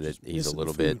be just that he's a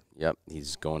little bit,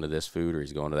 he's going to this food or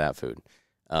he's going to that food.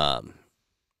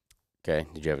 Okay,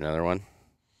 did you have another one?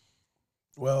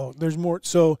 Well, there's more.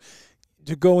 So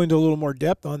to go into a little more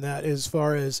depth on that, as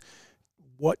far as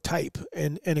what type,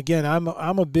 and again, I'm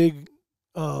a big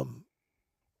fan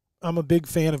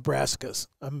of brassicas.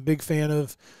 I'm a big fan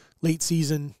of late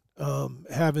season,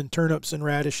 having turnips and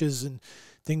radishes and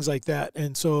things like that.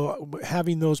 And so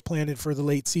having those planted for the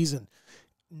late season,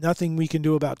 nothing we can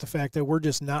do about the fact that we're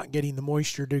just not getting the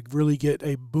moisture to really get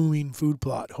a booming food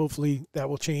plot. Hopefully that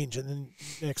will change in the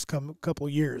next couple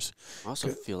of years. I also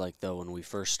feel like, though, when we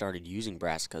first started using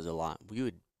brassicas a lot, we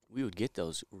would get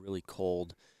those really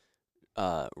cold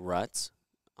ruts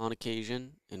on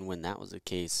occasion, and when that was the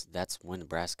case, that's when the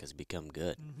brassicas become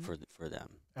good for them.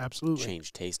 Absolutely.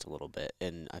 Change taste a little bit,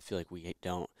 and I feel like we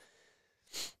don't.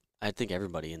 I think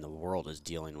everybody in the world is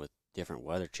dealing with different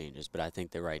weather changes, but I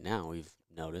think that right now we've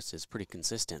noticed it's pretty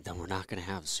consistent that we're not going to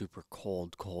have super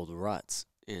cold ruts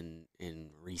in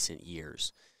recent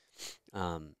years.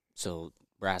 So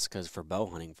brassicas for bow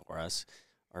hunting for us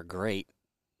are great,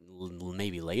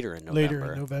 maybe later in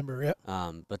November. Yeah.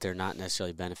 But they're not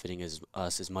necessarily benefiting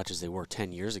us as much as they were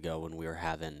 10 years ago when we were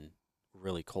having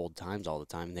really cold times all the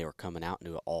time, and they were coming out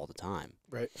into it all the time.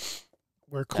 Right.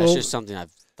 That's just something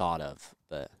I've thought of.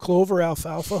 But clover,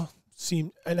 alfalfa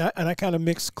seem, and I kind of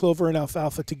mix clover and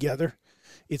alfalfa together.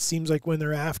 It seems like when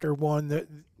they're after one, that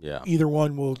either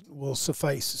one will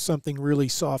suffice. Something really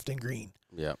soft and green.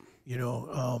 Yeah. You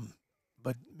know,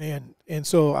 but man, and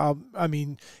so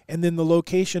and then the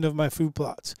location of my food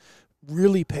plots.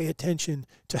 Really pay attention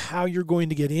to how you're going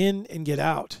to get in and get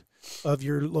out of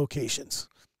your locations.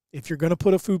 If you're going to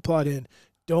put a food plot in,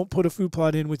 don't put a food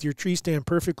plot in with your tree stand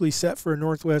perfectly set for a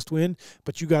northwest wind,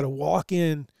 but you got to walk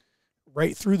in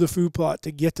right through the food plot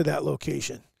to get to that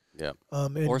location. Yeah.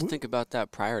 Or think about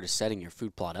that prior to setting your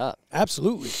food plot up.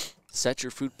 Absolutely. Set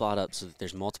your food plot up so that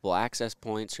there's multiple access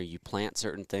points, or you plant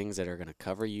certain things that are going to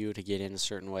cover you to get in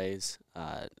certain ways,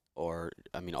 or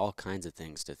all kinds of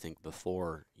things to think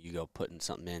before you go putting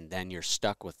something in. Then you're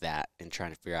stuck with that and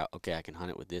trying to figure out, okay, I can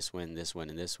hunt it with this wind, and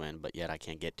this wind, but yet I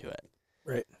can't get to it.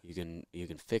 Right. You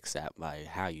can fix that by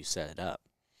how you set it up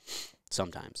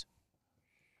sometimes.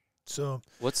 So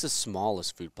what's the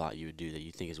smallest food plot you would do that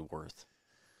you think is worth?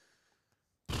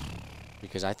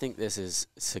 Because I think this is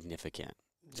significant.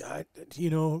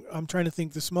 I'm trying to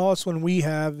think. The smallest one we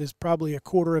have is probably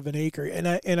 1/4 of an acre, and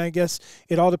I guess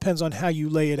it all depends on how you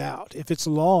lay it out. If it's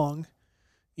long,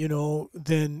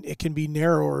 then it can be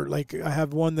narrower. Like I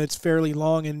have one that's fairly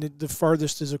long, and the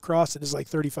farthest is across it is like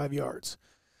 35 yards.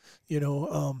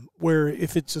 Where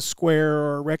if it's a square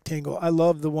or a rectangle, I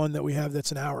love the one that we have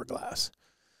that's an hourglass.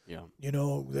 Yeah.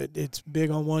 That it's big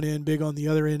on one end, big on the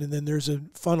other end, and then there's a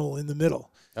funnel in the middle.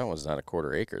 That one's not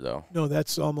 1/4 acre, though. No,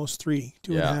 that's almost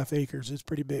 2.5 acres. It's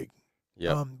pretty big.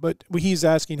 Yeah. But he's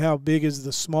asking how big is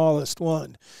the smallest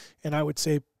one, and I would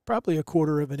say probably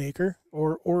 1/4 of an acre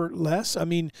or less.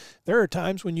 There are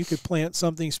times when you could plant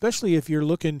something, especially if you're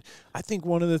looking. I think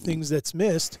one of the things that's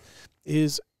missed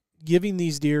is giving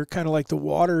these deer kind of like the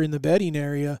water in the bedding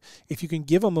area. If you can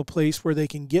give them a place where they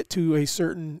can get to a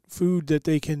certain food that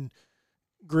they can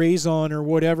graze on or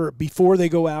whatever before they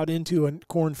go out into a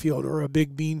cornfield or a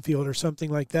big bean field or something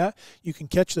like that, you can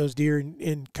catch those deer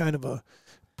in kind of a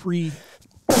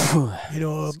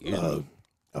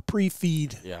a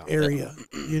pre-feed area.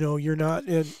 You're not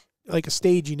in like a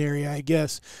staging area, I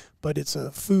guess, but it's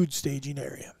a food staging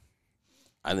area.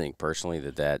 I think personally I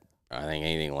think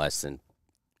anything less than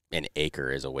an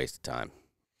acre is a waste of time.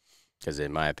 Because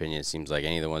in my opinion, it seems like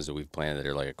any of the ones that we've planted that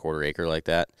are like a quarter acre like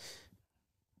that,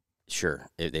 sure,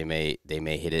 they may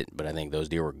hit it, but I think those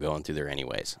deer were going through there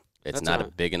anyways. It's not a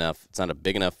big enough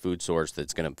food source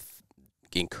that's going to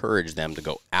encourage them to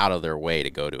go out of their way to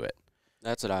go to it.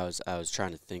 That's what I was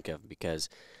trying to think of, because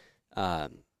I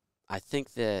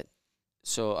think that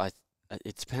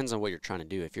it depends on what you're trying to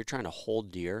do. If you're trying to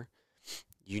hold deer,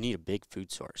 you need a big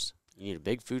food source. You need a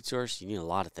big food source. You need a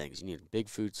lot of things. You need a big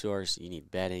food source. You need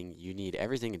bedding. You need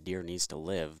everything a deer needs to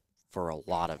live for a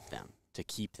lot of them to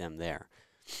keep them there,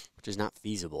 which is not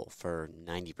feasible for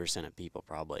 90% of people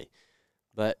probably.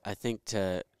 But I think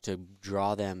to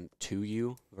draw them to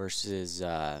you versus,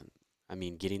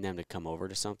 getting them to come over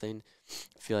to something,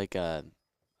 I feel like a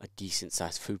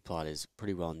decent-sized food plot is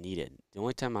pretty well needed. The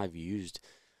only time I've used,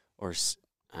 or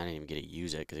I didn't even get to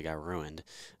use it because it got ruined,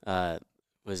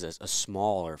 was a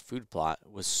smaller food plot,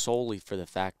 was solely for the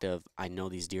fact of I know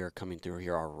these deer are coming through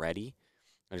here already.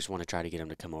 I just want to try to get them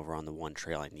to come over on the one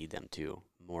trail I need them to,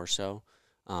 more so,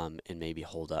 and maybe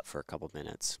hold up for a couple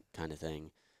minutes kind of thing,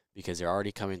 because they're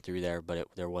already coming through there, but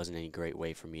there wasn't any great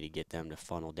way for me to get them to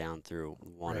funnel down through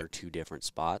one or two different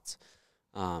spots.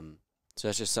 So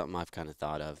that's just something I've kind of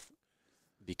thought of,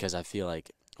 because I feel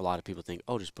like a lot of people think,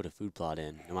 oh, just put a food plot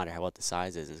in. No matter what the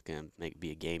size is, it's going to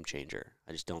be a game changer.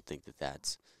 I just don't think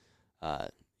that's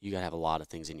you got to have a lot of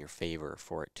things in your favor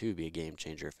for it to be a game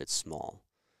changer if it's small.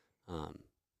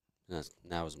 That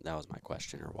was my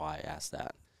question, or why I asked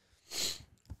that.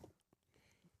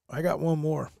 I got one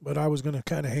more, but I was going to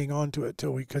kind of hang on to it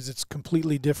because it's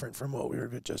completely different from what we were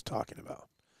just talking about.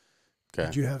 Okay.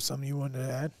 Did you have something you wanted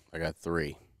to add? I got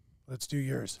 3. Let's do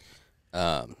yours.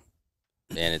 And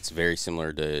it's very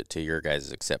similar to your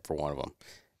guys' except for one of them.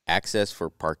 Access for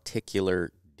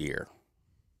particular deer.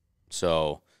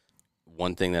 So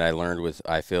one thing that I learned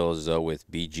I feel as though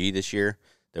with BG this year,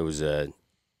 there was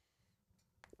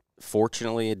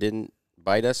fortunately it didn't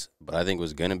bite us, but I think it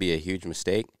was going to be a huge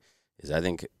mistake, is I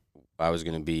think I was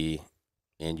going to be,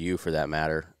 and you for that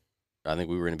matter, I think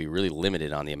we were going to be really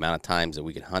limited on the amount of times that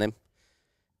we could hunt him,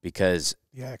 because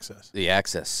the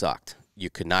access sucked. You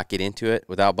could not get into it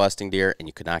without busting deer, and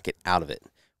you could not get out of it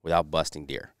without busting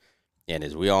deer. And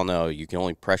as we all know, you can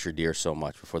only pressure deer so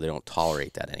much before they don't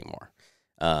tolerate that anymore.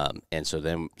 And so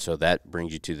that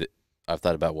brings you to I've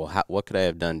thought about, well, what could I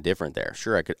have done different there?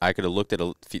 Sure, I could have looked at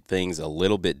things a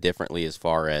little bit differently, as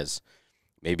far as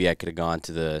maybe I could have gone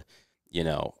to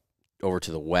over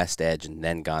to the west edge and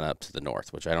then gone up to the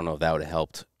north, which I don't know if that would have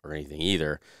helped or anything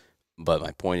either. But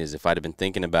my point is, if I'd have been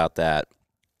thinking about that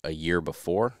a year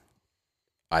before,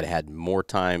 I'd had more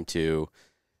time to,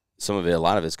 a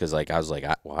lot of it's because I was like,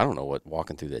 I don't know what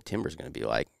walking through the timber is going to be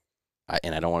like.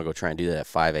 And I don't want to go try and do that at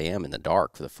 5 a.m. in the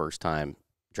dark for the first time,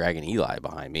 dragging Eli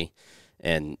behind me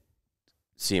and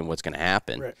seeing what's going to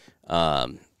happen.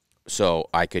 Right. So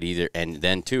I could either, and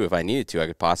then too, if I needed to, I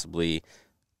could possibly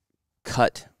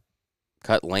cut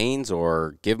lanes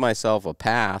or give myself a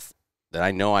path that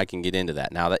I know I can get into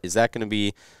that. Now, is that going to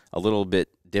be a little bit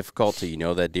difficult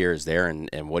till that deer is there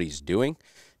and what he's doing?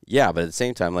 Yeah, but at the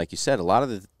same time, like you said, a lot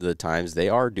of the times they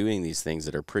are doing these things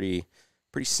that are pretty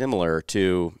similar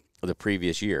to the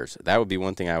previous years. That would be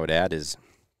one thing I would add is,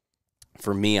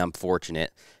 for me, I'm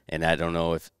fortunate, and I don't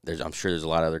know if I'm sure there's a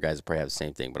lot of other guys that probably have the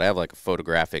same thing, but I have like a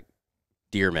photographic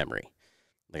deer memory.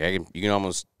 Like you can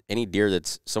almost, any deer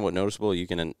that's somewhat noticeable, you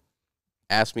can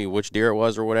ask me which deer it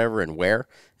was or whatever and where,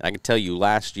 and I can tell you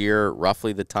last year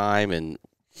roughly the time and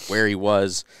where he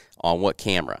was on what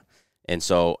camera. And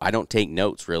so I don't take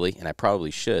notes really, and I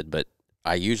probably should, but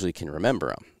I usually can remember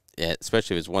them,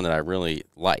 especially if it's one that I really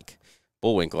like.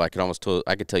 Bullwinkle, I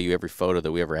could tell you every photo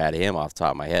that we ever had of him off the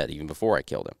top of my head, even before I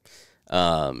killed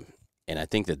him. And I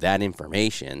think that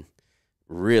information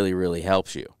really, really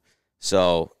helps you.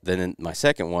 So then my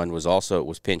second one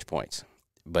was pinch points.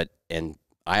 And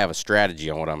I have a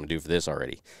strategy on what I'm going to do for this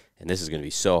already. And this is going to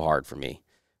be so hard for me,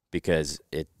 because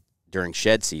during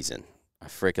shed season, I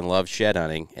freaking love shed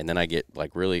hunting. And then I get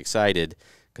really excited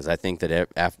because I think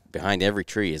that behind every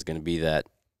tree is going to be that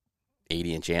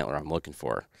 80-inch antler I'm looking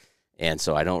for. And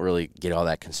so I don't really get all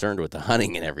that concerned with the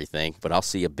hunting and everything, but I'll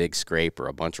see a big scrape or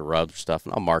a bunch of rubs or stuff,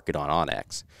 and I'll mark it on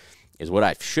Onyx. Is what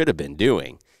I should have been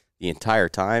doing the entire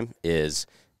time is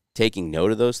taking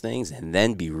note of those things and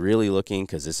then be really looking,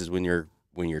 because this is when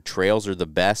your trails are the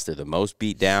best, they're the most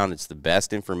beat down, it's the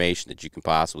best information that you can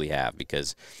possibly have,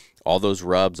 because all those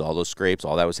rubs, all those scrapes,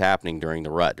 all that was happening during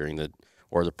the rut,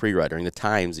 or the pre-rut, during the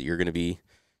times that you're going to be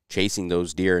chasing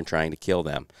those deer and trying to kill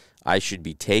them. I should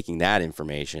be taking that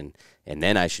information, and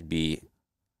then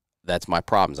that's my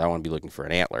problems. I want to be looking for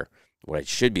an antler. What I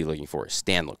should be looking for is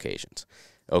stand locations.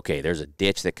 Okay, there's a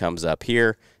ditch that comes up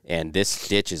here, and this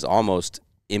ditch is almost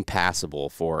impassable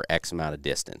for X amount of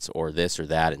distance, or this or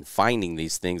that, and finding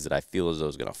these things that I feel as though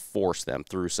is going to force them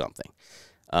through something,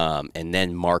 and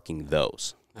then marking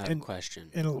those. I have a question.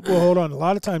 And well, hold on. A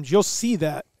lot of times you'll see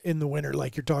that in the winter,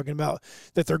 like you're talking about,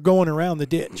 that they're going around the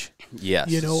ditch. Yes.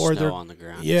 You know, or Snow they're on the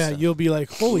ground. Yeah, you'll be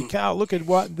like, holy cow, look at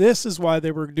this is why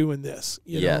they were doing this.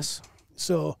 You know?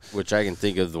 So, which I can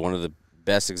think of one of the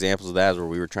best examples of that is where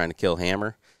we were trying to kill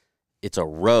hammer. It's a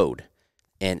road,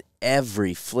 and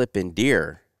every flipping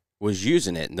deer was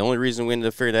using it. And the only reason we ended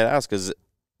up figuring that out is because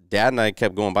Dad and I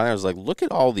kept going by, and I was like, look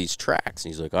at all these tracks.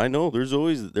 And he's like, I know, they're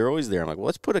always there. I'm like, well,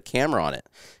 let's put a camera on it.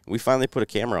 And we finally put a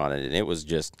camera on it, and it was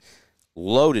just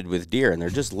loaded with deer, and they're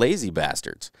just lazy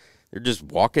bastards. They're just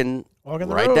walking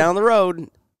right down the road,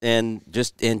 and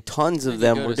tons of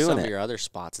them were doing some it. of your other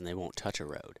spots, and they won't touch a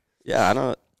road. Yeah, I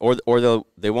don't. Or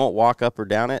they won't walk up or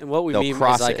down it. And what we They'll mean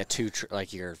cross is like it.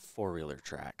 like your 4-wheeler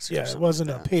tracks. yeah, it wasn't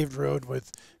a paved road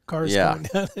with cars Yeah. going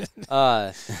down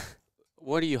it.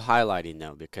 What are you highlighting,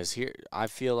 though? Because here, I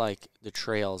feel like the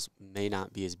trails may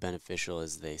not be as beneficial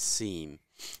as they seem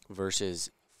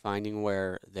versus finding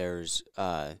where there's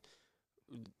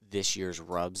this year's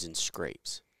rubs and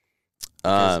scrapes.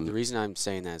 The reason I'm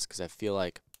saying that is because I feel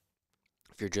like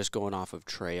if you're just going off of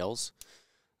trails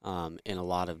in a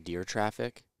lot of deer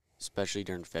traffic, especially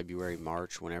during February,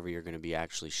 March, whenever you're going to be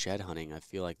actually shed hunting, I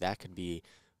feel like that could be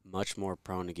much more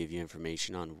prone to give you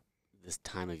information on this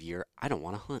time of year. I don't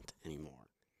want to hunt anymore,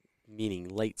 meaning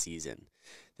late season,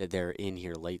 that they're in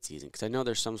here late season. Because I know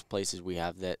there's some places we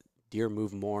have that deer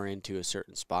move more into a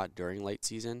certain spot during late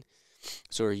season.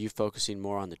 So are you focusing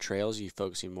more on the trails? Are you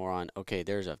focusing more on, okay,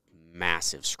 there's a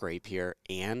massive scrape here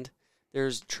and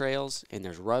there's trails and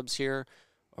there's rubs here,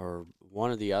 or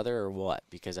one or the other, or what?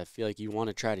 Because I feel like you want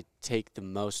to try to take the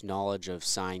most knowledge of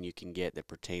sign you can get that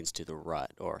pertains to the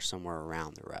rut or somewhere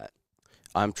around the rut.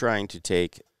 I'm trying to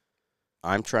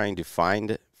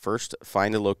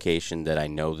find a location that I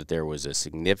know that there was a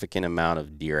significant amount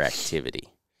of deer activity.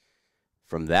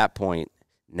 From that point,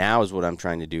 now is what I'm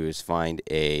trying to do is find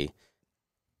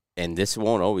and this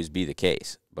won't always be the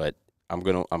case, but I'm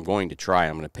going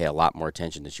to pay a lot more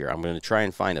attention this year. I'm going to try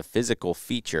and find a physical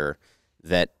feature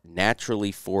that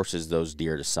naturally forces those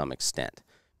deer to some extent.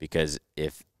 Because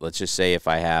let's just say if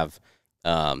I have,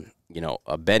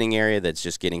 a bedding area that's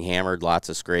just getting hammered, lots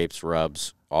of scrapes,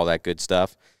 rubs, all that good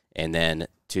stuff, and then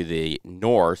to the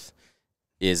north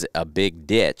is a big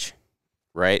ditch,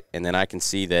 right? And then I can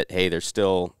see that, hey, there's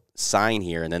still sign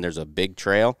here, and then there's a big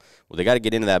trail. Well, they got to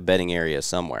get into that bedding area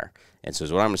somewhere. And so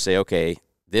what I'm going to say, okay,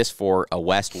 this for a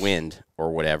west wind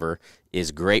or whatever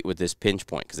is great with this pinch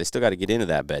point, because they still got to get into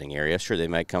that bedding area. Sure, they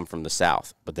might come from the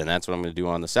south, but then that's what I'm going to do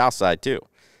on the south side too.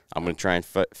 I'm going to try and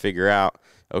figure out,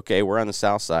 okay, we're on the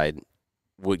south side.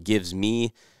 What gives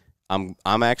me, I'm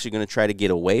actually going to try to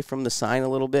get away from the sign a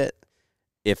little bit.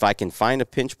 If I can find a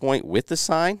pinch point with the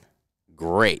sign,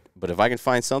 great. But if I can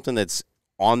find something that's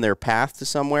on their path to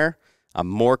somewhere, I'm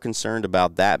more concerned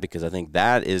about that, because I think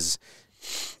that is,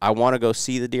 I want to go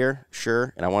see the deer,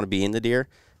 sure, and I want to be in the deer,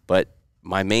 but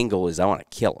my main goal is I want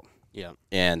to kill them. Yeah.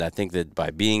 And I think that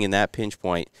by being in that pinch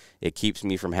point, it keeps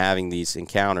me from having these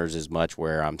encounters as much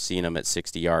where I'm seeing them at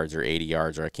 60 yards or 80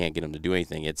 yards or I can't get him to do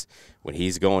anything. It's when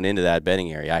he's going into that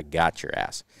bedding area, I got your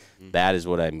ass. Mm-hmm. That is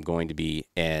what I'm going to be.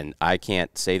 And I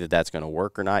can't say that that's going to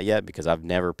work or not yet, because I've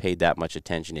never paid that much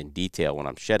attention in detail when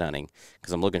I'm shed hunting,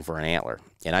 because I'm looking for an antler.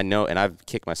 And I know, and I've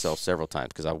kicked myself several times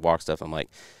because I've walked stuff, I'm like,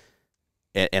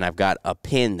 and I've got a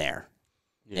pin there.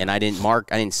 Yeah. And I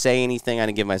didn't say anything. I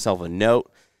didn't give myself a note.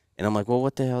 And I'm like, well,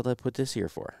 what the hell did I put this here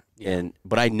for? Yeah.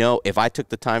 But I know if I took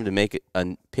the time to make it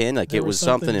a pin, like it was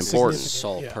something important.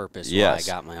 Sole purpose why I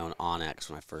got my own Onyx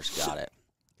when I first got it.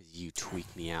 You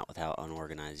tweaked me out with how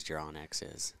unorganized your Onyx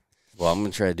is. Well, I'm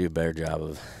going to try to do a better job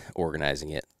of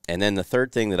organizing it. And then the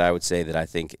third thing that I would say that I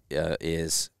think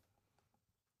is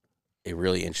a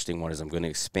really interesting one is I'm going to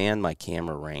expand my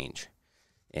camera range.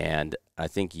 And I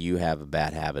think you have a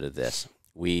bad habit of this.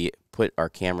 We put our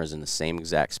cameras in the same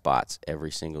exact spots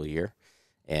every single year.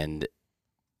 And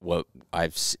what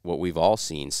we've all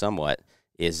seen somewhat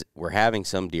is we're having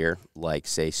some deer like,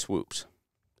 say, swoops,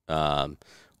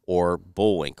 or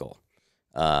bullwinkle.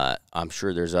 I'm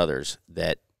sure there's others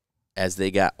that as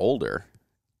they got older,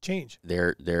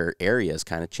 their areas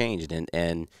kind of changed,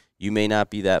 and you may not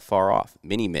be that far off.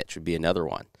 Mini Mitch would be another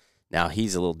one. Now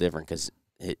he's a little different because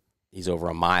he's over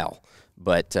a mile,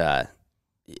 but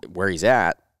where he's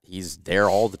at, he's there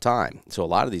all the time. So a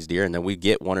lot of these deer, and then we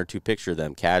get one or two pictures of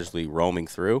them casually roaming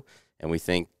through, and we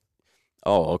think,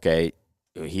 oh, okay,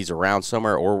 he's around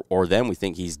somewhere, or then we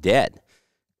think he's dead.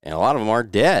 And a lot of them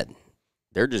aren't dead.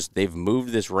 They've moved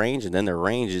this range, and then their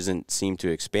range doesn't seem to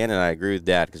expand. And I agree with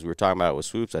that because we were talking about it with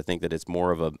swoops. I think that it's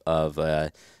more of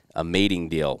a mating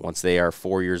deal. Once they are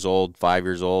 4 years old, 5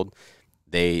 years old,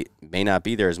 they may not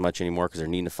be there as much anymore because they're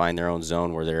needing to find their own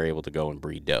zone where they're able to go and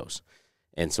breed does.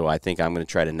 And so I think I'm going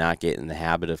to try to not get in the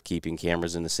habit of keeping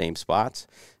cameras in the same spots.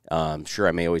 Sure,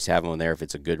 I may always have them there if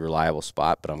it's a good, reliable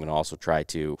spot, but I'm going to also try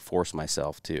to force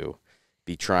myself to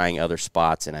be trying other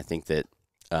spots. And I think that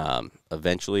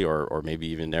eventually, or maybe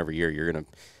even every year, you're going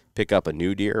to pick up a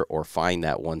new deer or find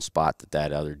that one spot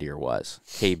that other deer was.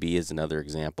 KB is another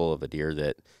example of a deer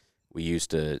that we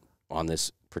used to, on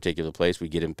this particular place, we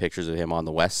get him pictures of him on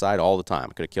the west side all the time.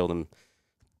 I could have killed him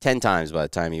 10 times by the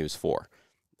time he was 4.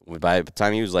 By the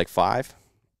time he was like 5,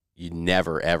 you'd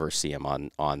never, ever see him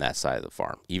on that side of the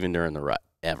farm, even during the rut,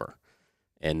 ever.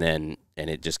 And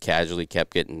it just casually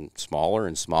kept getting smaller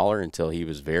and smaller until he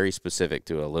was very specific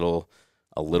to a little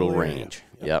range.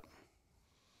 Yep.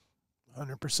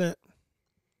 100%.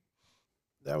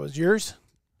 That was yours?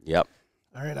 Yep.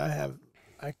 All right,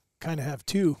 I kind of have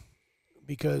 2,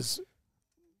 because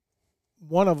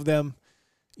one of them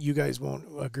you guys won't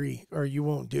agree or you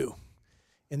won't do.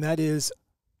 And that is,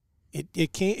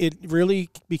 it really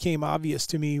became obvious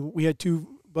to me. We had 2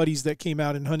 buddies that came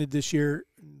out and hunted this year,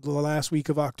 the last week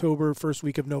of October, first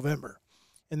week of November.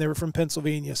 And they were from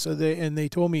Pennsylvania. So they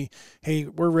told me, hey,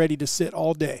 we're ready to sit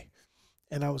all day.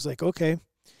 And I was like, okay.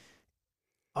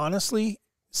 Honestly,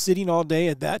 sitting all day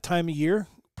at that time of year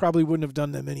probably wouldn't have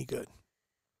done them any good,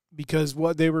 because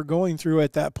what they were going through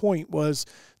at that point was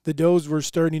the does were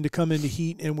starting to come into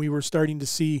heat, and we were starting to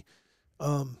see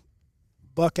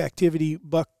buck activity.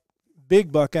 Big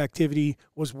buck activity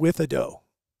was with a doe.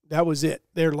 That was it.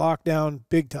 They're locked down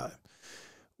big time.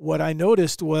 What I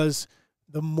noticed was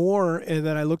the more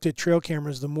that I looked at trail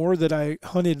cameras, the more that I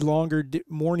hunted longer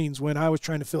mornings when I was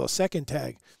trying to fill a second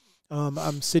tag.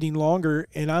 I'm sitting longer,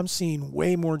 and I'm seeing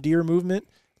way more deer movement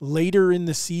later in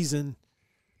the season,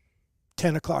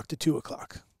 10 o'clock to 2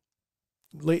 o'clock.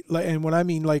 Late, and when I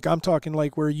mean, like, I'm talking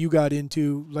like where you got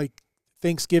into, like,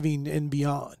 Thanksgiving and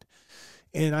beyond.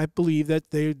 And I believe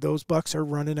that those bucks are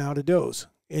running out of does.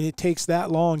 And it takes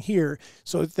that long here.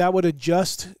 So if that would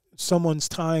adjust someone's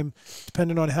time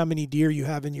depending on how many deer you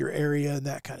have in your area and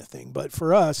that kind of thing. But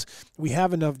for us, we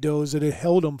have enough does that it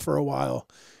held them for a while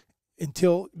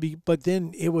but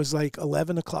then it was like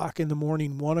 11 o'clock in the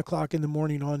morning, 1 o'clock in the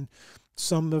morning on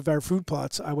some of our food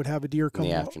plots. I would have a deer come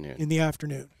in the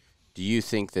afternoon. Do you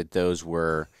think that those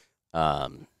were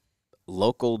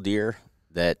local deer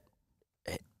that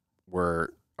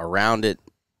were around at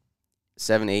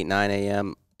 7, 8, 9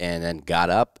 a.m. and then got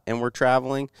up and were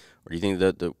traveling? Or do you think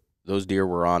that those deer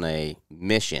were on a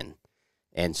mission,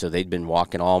 and so they'd been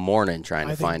walking all morning trying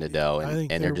to find a doe,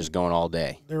 and they're just going all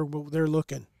day? They're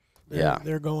looking.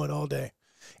 They're going all day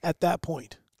at that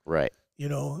point. Right. You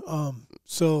know,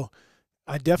 so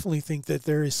I definitely think that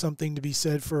there is something to be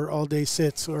said for all day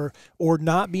sits, or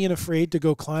not being afraid to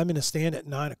go climb in a stand at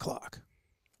 9 o'clock.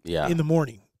 Yeah. In the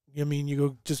morning. I mean, you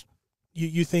go just.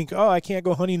 You think, oh, I can't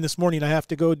go hunting this morning. I have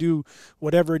to go do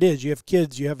whatever it is. You have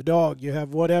kids, you have a dog, you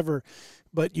have whatever.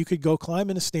 But you could go climb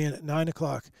in a stand at 9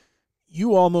 o'clock.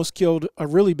 You almost killed a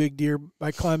really big deer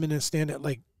by climbing in a stand at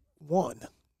like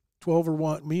 12 or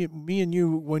 1. Me and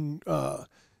you, when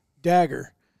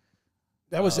Dagger,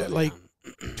 that was at like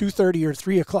 2:30 or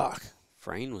 3 o'clock.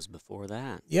 Frayne was before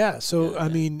that. Yeah, so I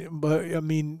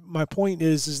mean, my point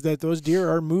is that those deer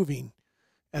are moving.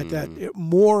 At that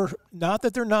more, not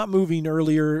that they're not moving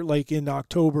earlier, like in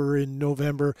October and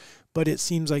November, but it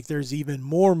seems like there's even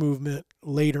more movement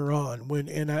later on.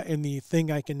 And the thing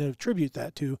I can attribute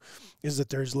that to is that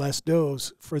there's less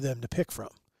does for them to pick from.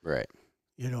 Right.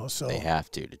 You know, so they have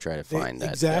to try to find that.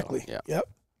 Exactly. Doe. Yep.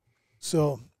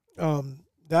 So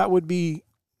that would be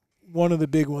one of the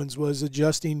big ones, was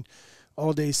adjusting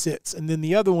all day sits. And then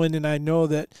the other one, and I know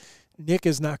that Nick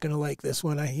is not going to like this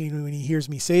one. When he hears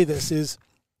me say this, is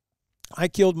I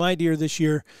killed my deer this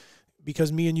year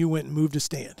because me and you went and moved a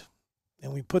stand.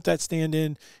 And we put that stand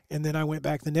in, and then I went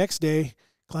back the next day,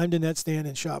 climbed in that stand,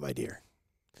 and shot my deer.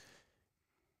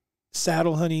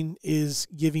 saddle hunting is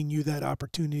giving you that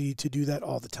opportunity to do that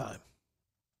all the time.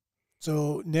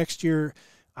 So next year,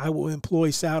 I will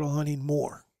employ saddle hunting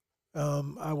more.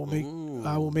 I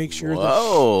will make sure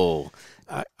that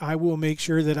I will make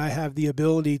sure that I have the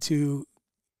ability to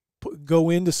go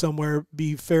into somewhere,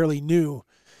 be fairly new.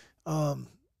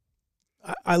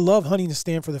 I love hunting a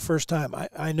stand for the first time.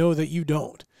 I know that you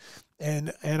don't,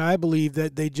 and I believe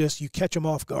that you catch them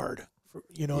off guard.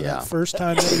 That first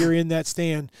time that you're in that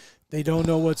stand, they don't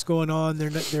know what's going on.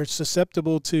 They're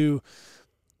susceptible to,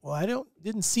 well, I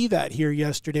didn't see that here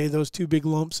yesterday, those two big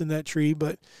lumps in that tree,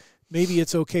 but maybe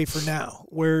it's okay for now.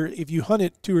 Where if you hunt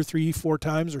it 2 or 3, 4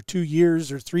 times, or 2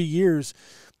 years or 3 years,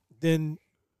 then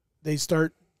they've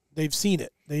seen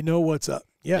it. They know what's up.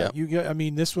 Yeah.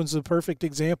 This one's a perfect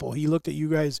example. He looked at you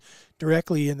guys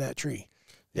directly in that tree.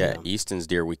 Yeah, Easton's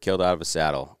deer we killed out of a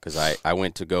saddle because I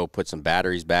went to go put some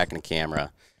batteries back in the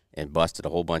camera and busted a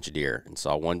whole bunch of deer and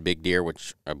saw one big deer,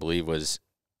 which I believe was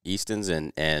Easton's,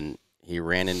 and he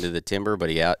ran into the timber, but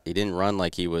he didn't run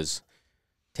like he was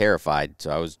terrified.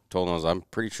 So I told him, I'm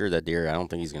pretty sure that deer, I don't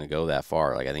think he's going to go that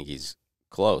far. Like, I think he's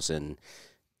close. And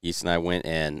Easton and I went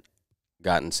and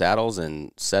got in saddles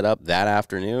and set up that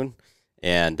afternoon,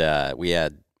 and we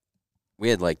had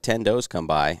like 10 does come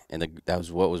by, and that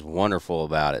was what was wonderful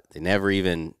about it. They never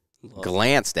even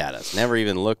glanced at us, never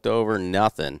even looked over,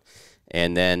 nothing.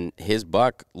 And then his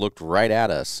buck looked right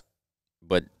at us,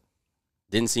 but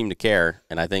didn't seem to care.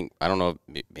 And I don't know,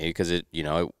 maybe because it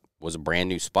was a brand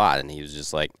new spot, and he was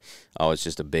just like, oh, it's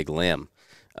just a big limb,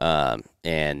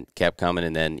 and kept coming.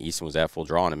 And then Easton was at full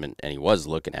draw on him, and he was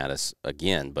looking at us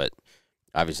again, but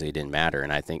obviously it didn't matter.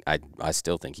 And I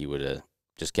still think he would have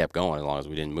just kept going as long as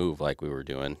we didn't move like we were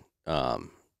doing. But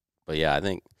yeah,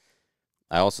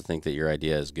 I also think that your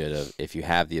idea is good of if you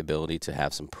have the ability to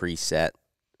have some preset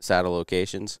saddle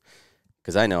locations,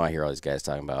 because I know I hear all these guys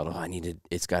talking about,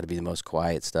 it's got to be the most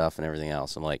quiet stuff and everything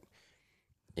else. I'm like,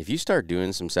 if you start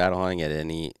doing some saddle hunting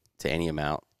to any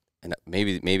amount, and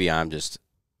maybe I'm just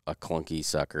a clunky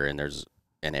sucker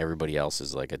and everybody else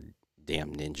is like a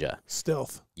damn ninja.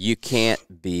 Stealth. You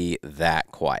can't be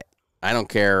that quiet. I don't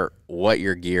care what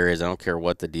your gear is. I don't care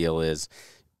what the deal is.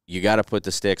 You got to put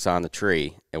the sticks on the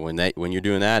tree, and when you're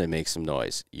doing that, it makes some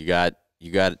noise. You got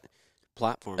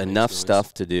platform enough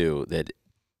stuff to do that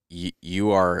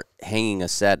you are hanging a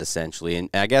set essentially. And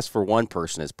I guess for one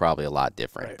person it's probably a lot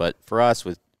different, right. But for us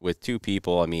with 2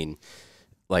 people, I mean,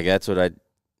 like that's what I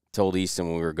told Easton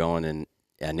when we were going, and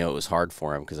I know it was hard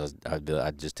for him because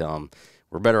I'd just tell him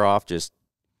we're better off just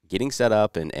getting set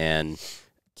up and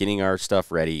getting our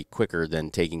stuff ready quicker than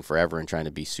taking forever and trying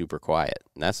to be super quiet.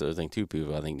 And that's the other thing too,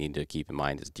 people I think need to keep in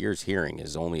mind is deer's hearing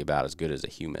is only about as good as a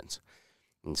human's.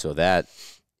 And so they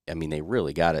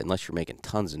really got it, unless you're making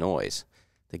tons of noise.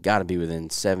 They got to be within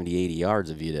 70, 80 yards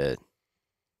of you to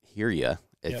hear you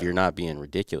if you're not being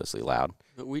ridiculously loud.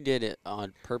 But we did it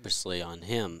purposely on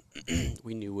him.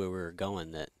 We knew where we were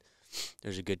going, that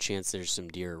there's a good chance there's some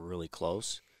deer really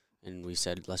close. And we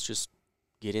said, let's just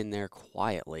get in there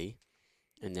quietly.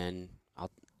 And then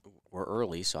we're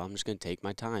early, so I'm just going to take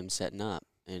my time setting up.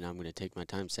 And I'm going to take my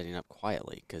time setting up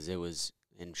quietly because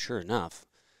and sure enough,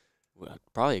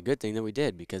 probably a good thing that we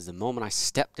did, because the moment I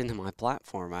stepped into my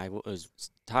platform, I was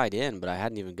tied in, but I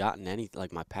hadn't even gotten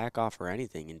my pack off or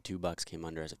anything, and 2 bucks came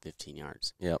under us at 15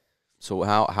 yards. Yep. So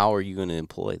how are you going to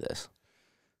employ this?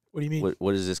 What do you mean?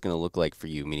 What is this going to look like for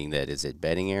you? Meaning that is it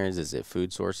bedding areas? Is it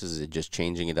food sources? Is it just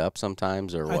changing it up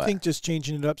sometimes, or what? I think just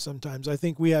changing it up sometimes. I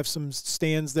think we have some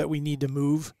stands that we need to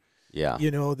move. Yeah.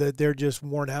 That they're just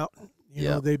worn out.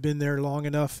 They've been there long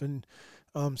enough, and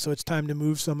so it's time to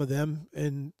move some of them,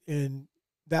 and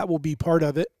that will be part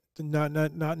of it. Not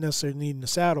necessarily needing a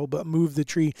saddle, but move the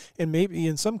tree. And maybe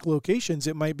in some locations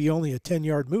it might be only a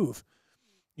 10-yard move.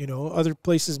 Other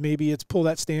places maybe it's pull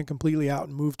that stand completely out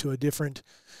and move to a different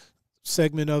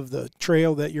segment of the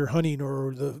trail that you're hunting,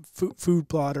 or the food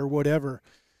plot or whatever.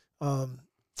 And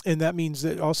that means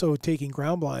that also taking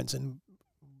ground blinds and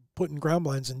putting ground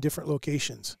blinds in different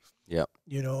locations. Yep.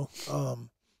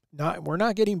 We're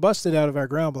not getting busted out of our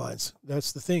ground blinds.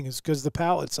 That's the thing, is because the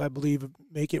pallets, I believe,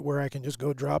 make it where I can just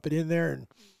go drop it in there and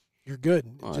you're good.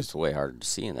 It's way harder to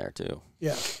see in there too.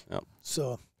 Yeah. Yep.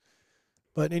 So,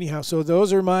 but anyhow, so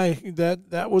those are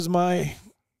that was my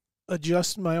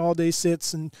adjust my all day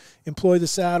sits and employ the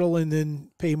saddle, and then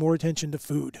pay more attention to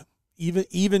food.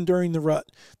 Even during the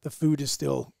rut, the food is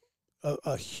still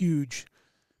a huge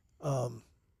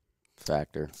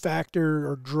factor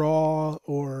or draw,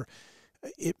 or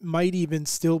it might even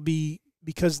still be,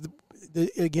 because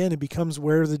again, it becomes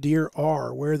where the deer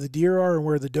are and where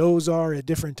the does are at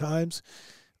different times.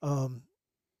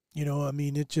 You know, I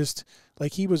mean, it just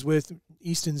like he was with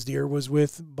Easton's deer was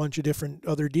with a bunch of different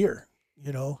other deer,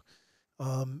 you know.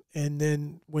 And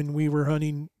then when we were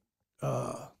hunting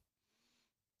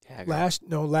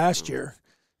last year,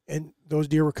 and those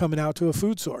deer were coming out to a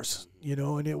food source, you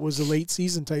know, and it was a late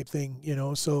season type thing, you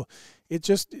know. So it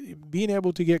just being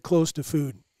able to get close to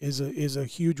food is a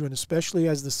huge one, especially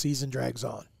as the season drags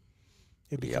on.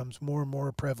 It becomes more and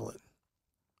more prevalent.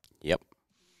 Yep.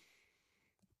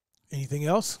 Anything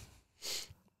else?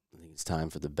 I think it's time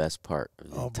for the best part of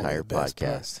the entire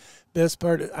podcast. Best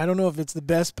part. I don't know if it's the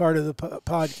best part of the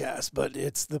podcast, but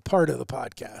it's the part of the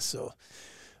podcast. So,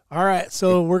 all right.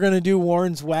 So we're going to do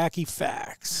Warren's Wacky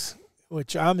Facts,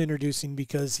 which I'm introducing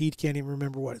because he can't even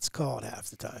remember what it's called half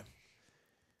the time.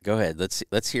 Go ahead.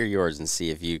 Let's hear yours and see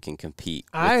if you can compete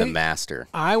with the master.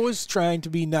 I was trying to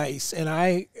be nice, and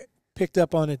I picked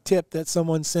up on a tip that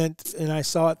someone sent, and I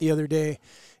saw it the other day.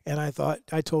 And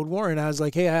I told Warren, I was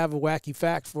like, hey, I have a wacky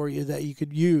fact for you that you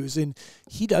could use. And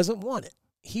he doesn't want it.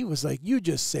 He was like, you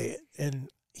just say it. And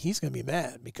he's going to be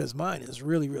mad because mine is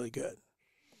really, really good.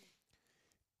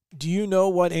 Do you know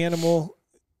what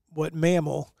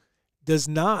mammal does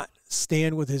not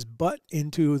stand with his butt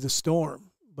into the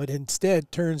storm, but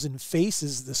instead turns and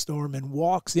faces the storm and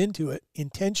walks into it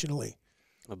intentionally?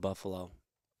 A buffalo.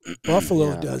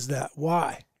 Buffalo does that.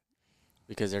 Why?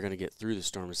 Because they're going to get through the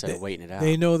storm instead of waiting it out.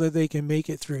 They know that they can make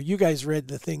it through. You guys read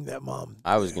the thing that Mom.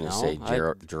 I was going to say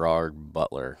Gerald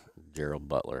Butler.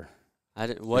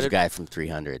 What a guy from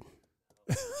 300.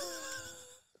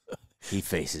 He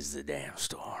faces the damn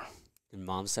storm. Did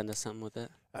Mom send us something with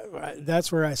it? That's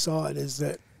where I saw it, is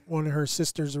that one of her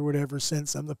sisters or whatever sent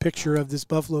some the picture of this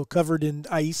buffalo covered in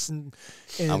ice and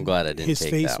I'm glad I didn't his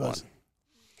take face that was. one.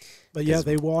 But yeah,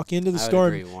 they walk into the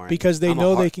storm because they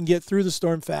know they can get through the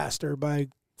storm faster by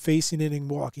facing it and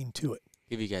walking to it.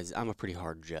 Give you guys, I'm a pretty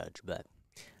hard judge, but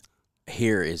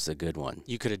here is a good one.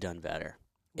 You could have done better.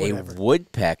 Whatever. A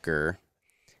woodpecker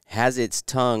has its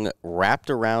tongue wrapped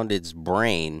around its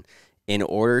brain in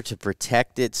order to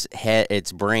protect its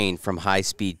brain from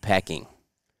high-speed pecking.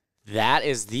 That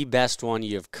is the best one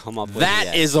you have come up with.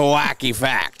 That is a wacky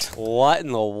fact. What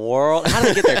in the world? How do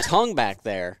they get their tongue back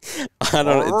there? I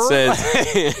don't know. It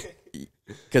says,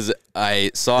 because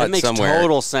I saw it somewhere. That makes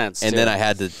total sense. And then I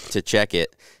had to check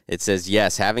it. It says,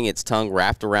 yes, having its tongue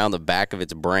wrapped around the back of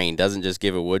its brain doesn't just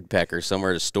give a woodpecker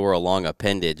somewhere to store a long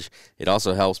appendage. It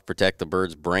also helps protect the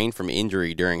bird's brain from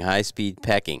injury during high-speed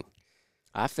pecking.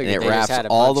 I figured and it wraps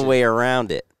all the way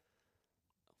around it.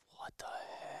 What the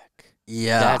heck?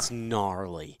 Yeah. That's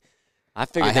gnarly. I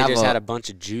figured they just had a bunch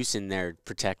of juice in there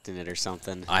protecting it or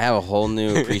something. I have a whole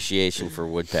new appreciation for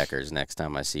woodpeckers next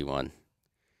time I see one.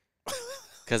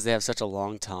 Because they have such a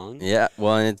long tongue? Yeah,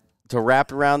 well, and to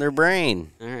wrap around their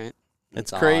brain. All right.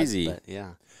 It's crazy. But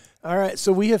yeah. All right,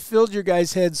 so we have filled your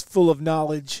guys' heads full of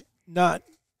knowledge. I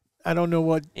don't know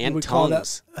what you would call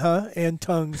that. And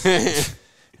tongues.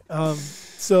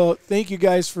 So thank you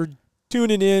guys for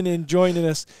tuning in and joining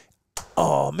us.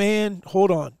 Oh, man,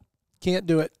 hold on. Can't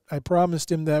do it. I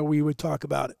promised him that we would talk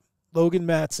about it. Logan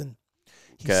Matson.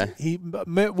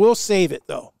 We'll save it,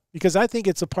 though, because I think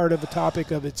it's a part of a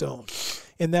topic of its own.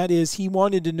 And that is, he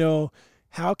wanted to know,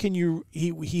 how can you,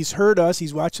 he's heard us,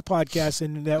 he's watched the podcast,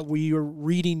 and that we are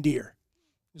reading deer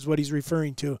is what he's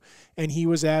referring to. And he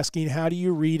was asking, how do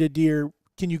you read a deer?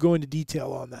 Can you go into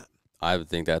detail on that? I would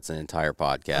think that's an entire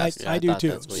podcast. I do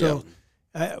too.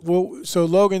 So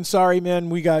Logan, sorry, man,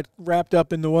 we got wrapped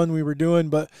up in the one we were doing,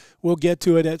 but we'll get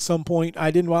to it at some point.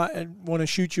 I didn't want to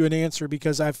shoot you an answer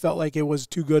because I felt like it was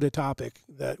too good a topic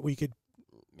that we could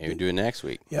maybe do it next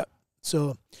week. Yep.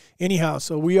 So anyhow,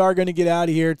 we are going to get out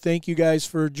of here. Thank you guys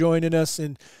for joining us,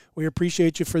 and we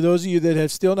appreciate you. For those of you that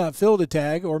have still not filled a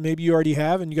tag, or maybe you already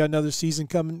have and you got another season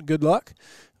coming, good luck.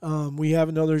 We have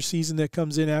another season that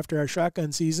comes in after our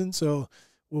shotgun season, so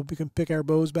we can pick our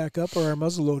bows back up or our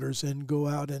muzzle loaders and go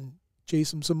out and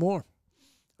chase them some more.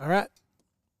 All right.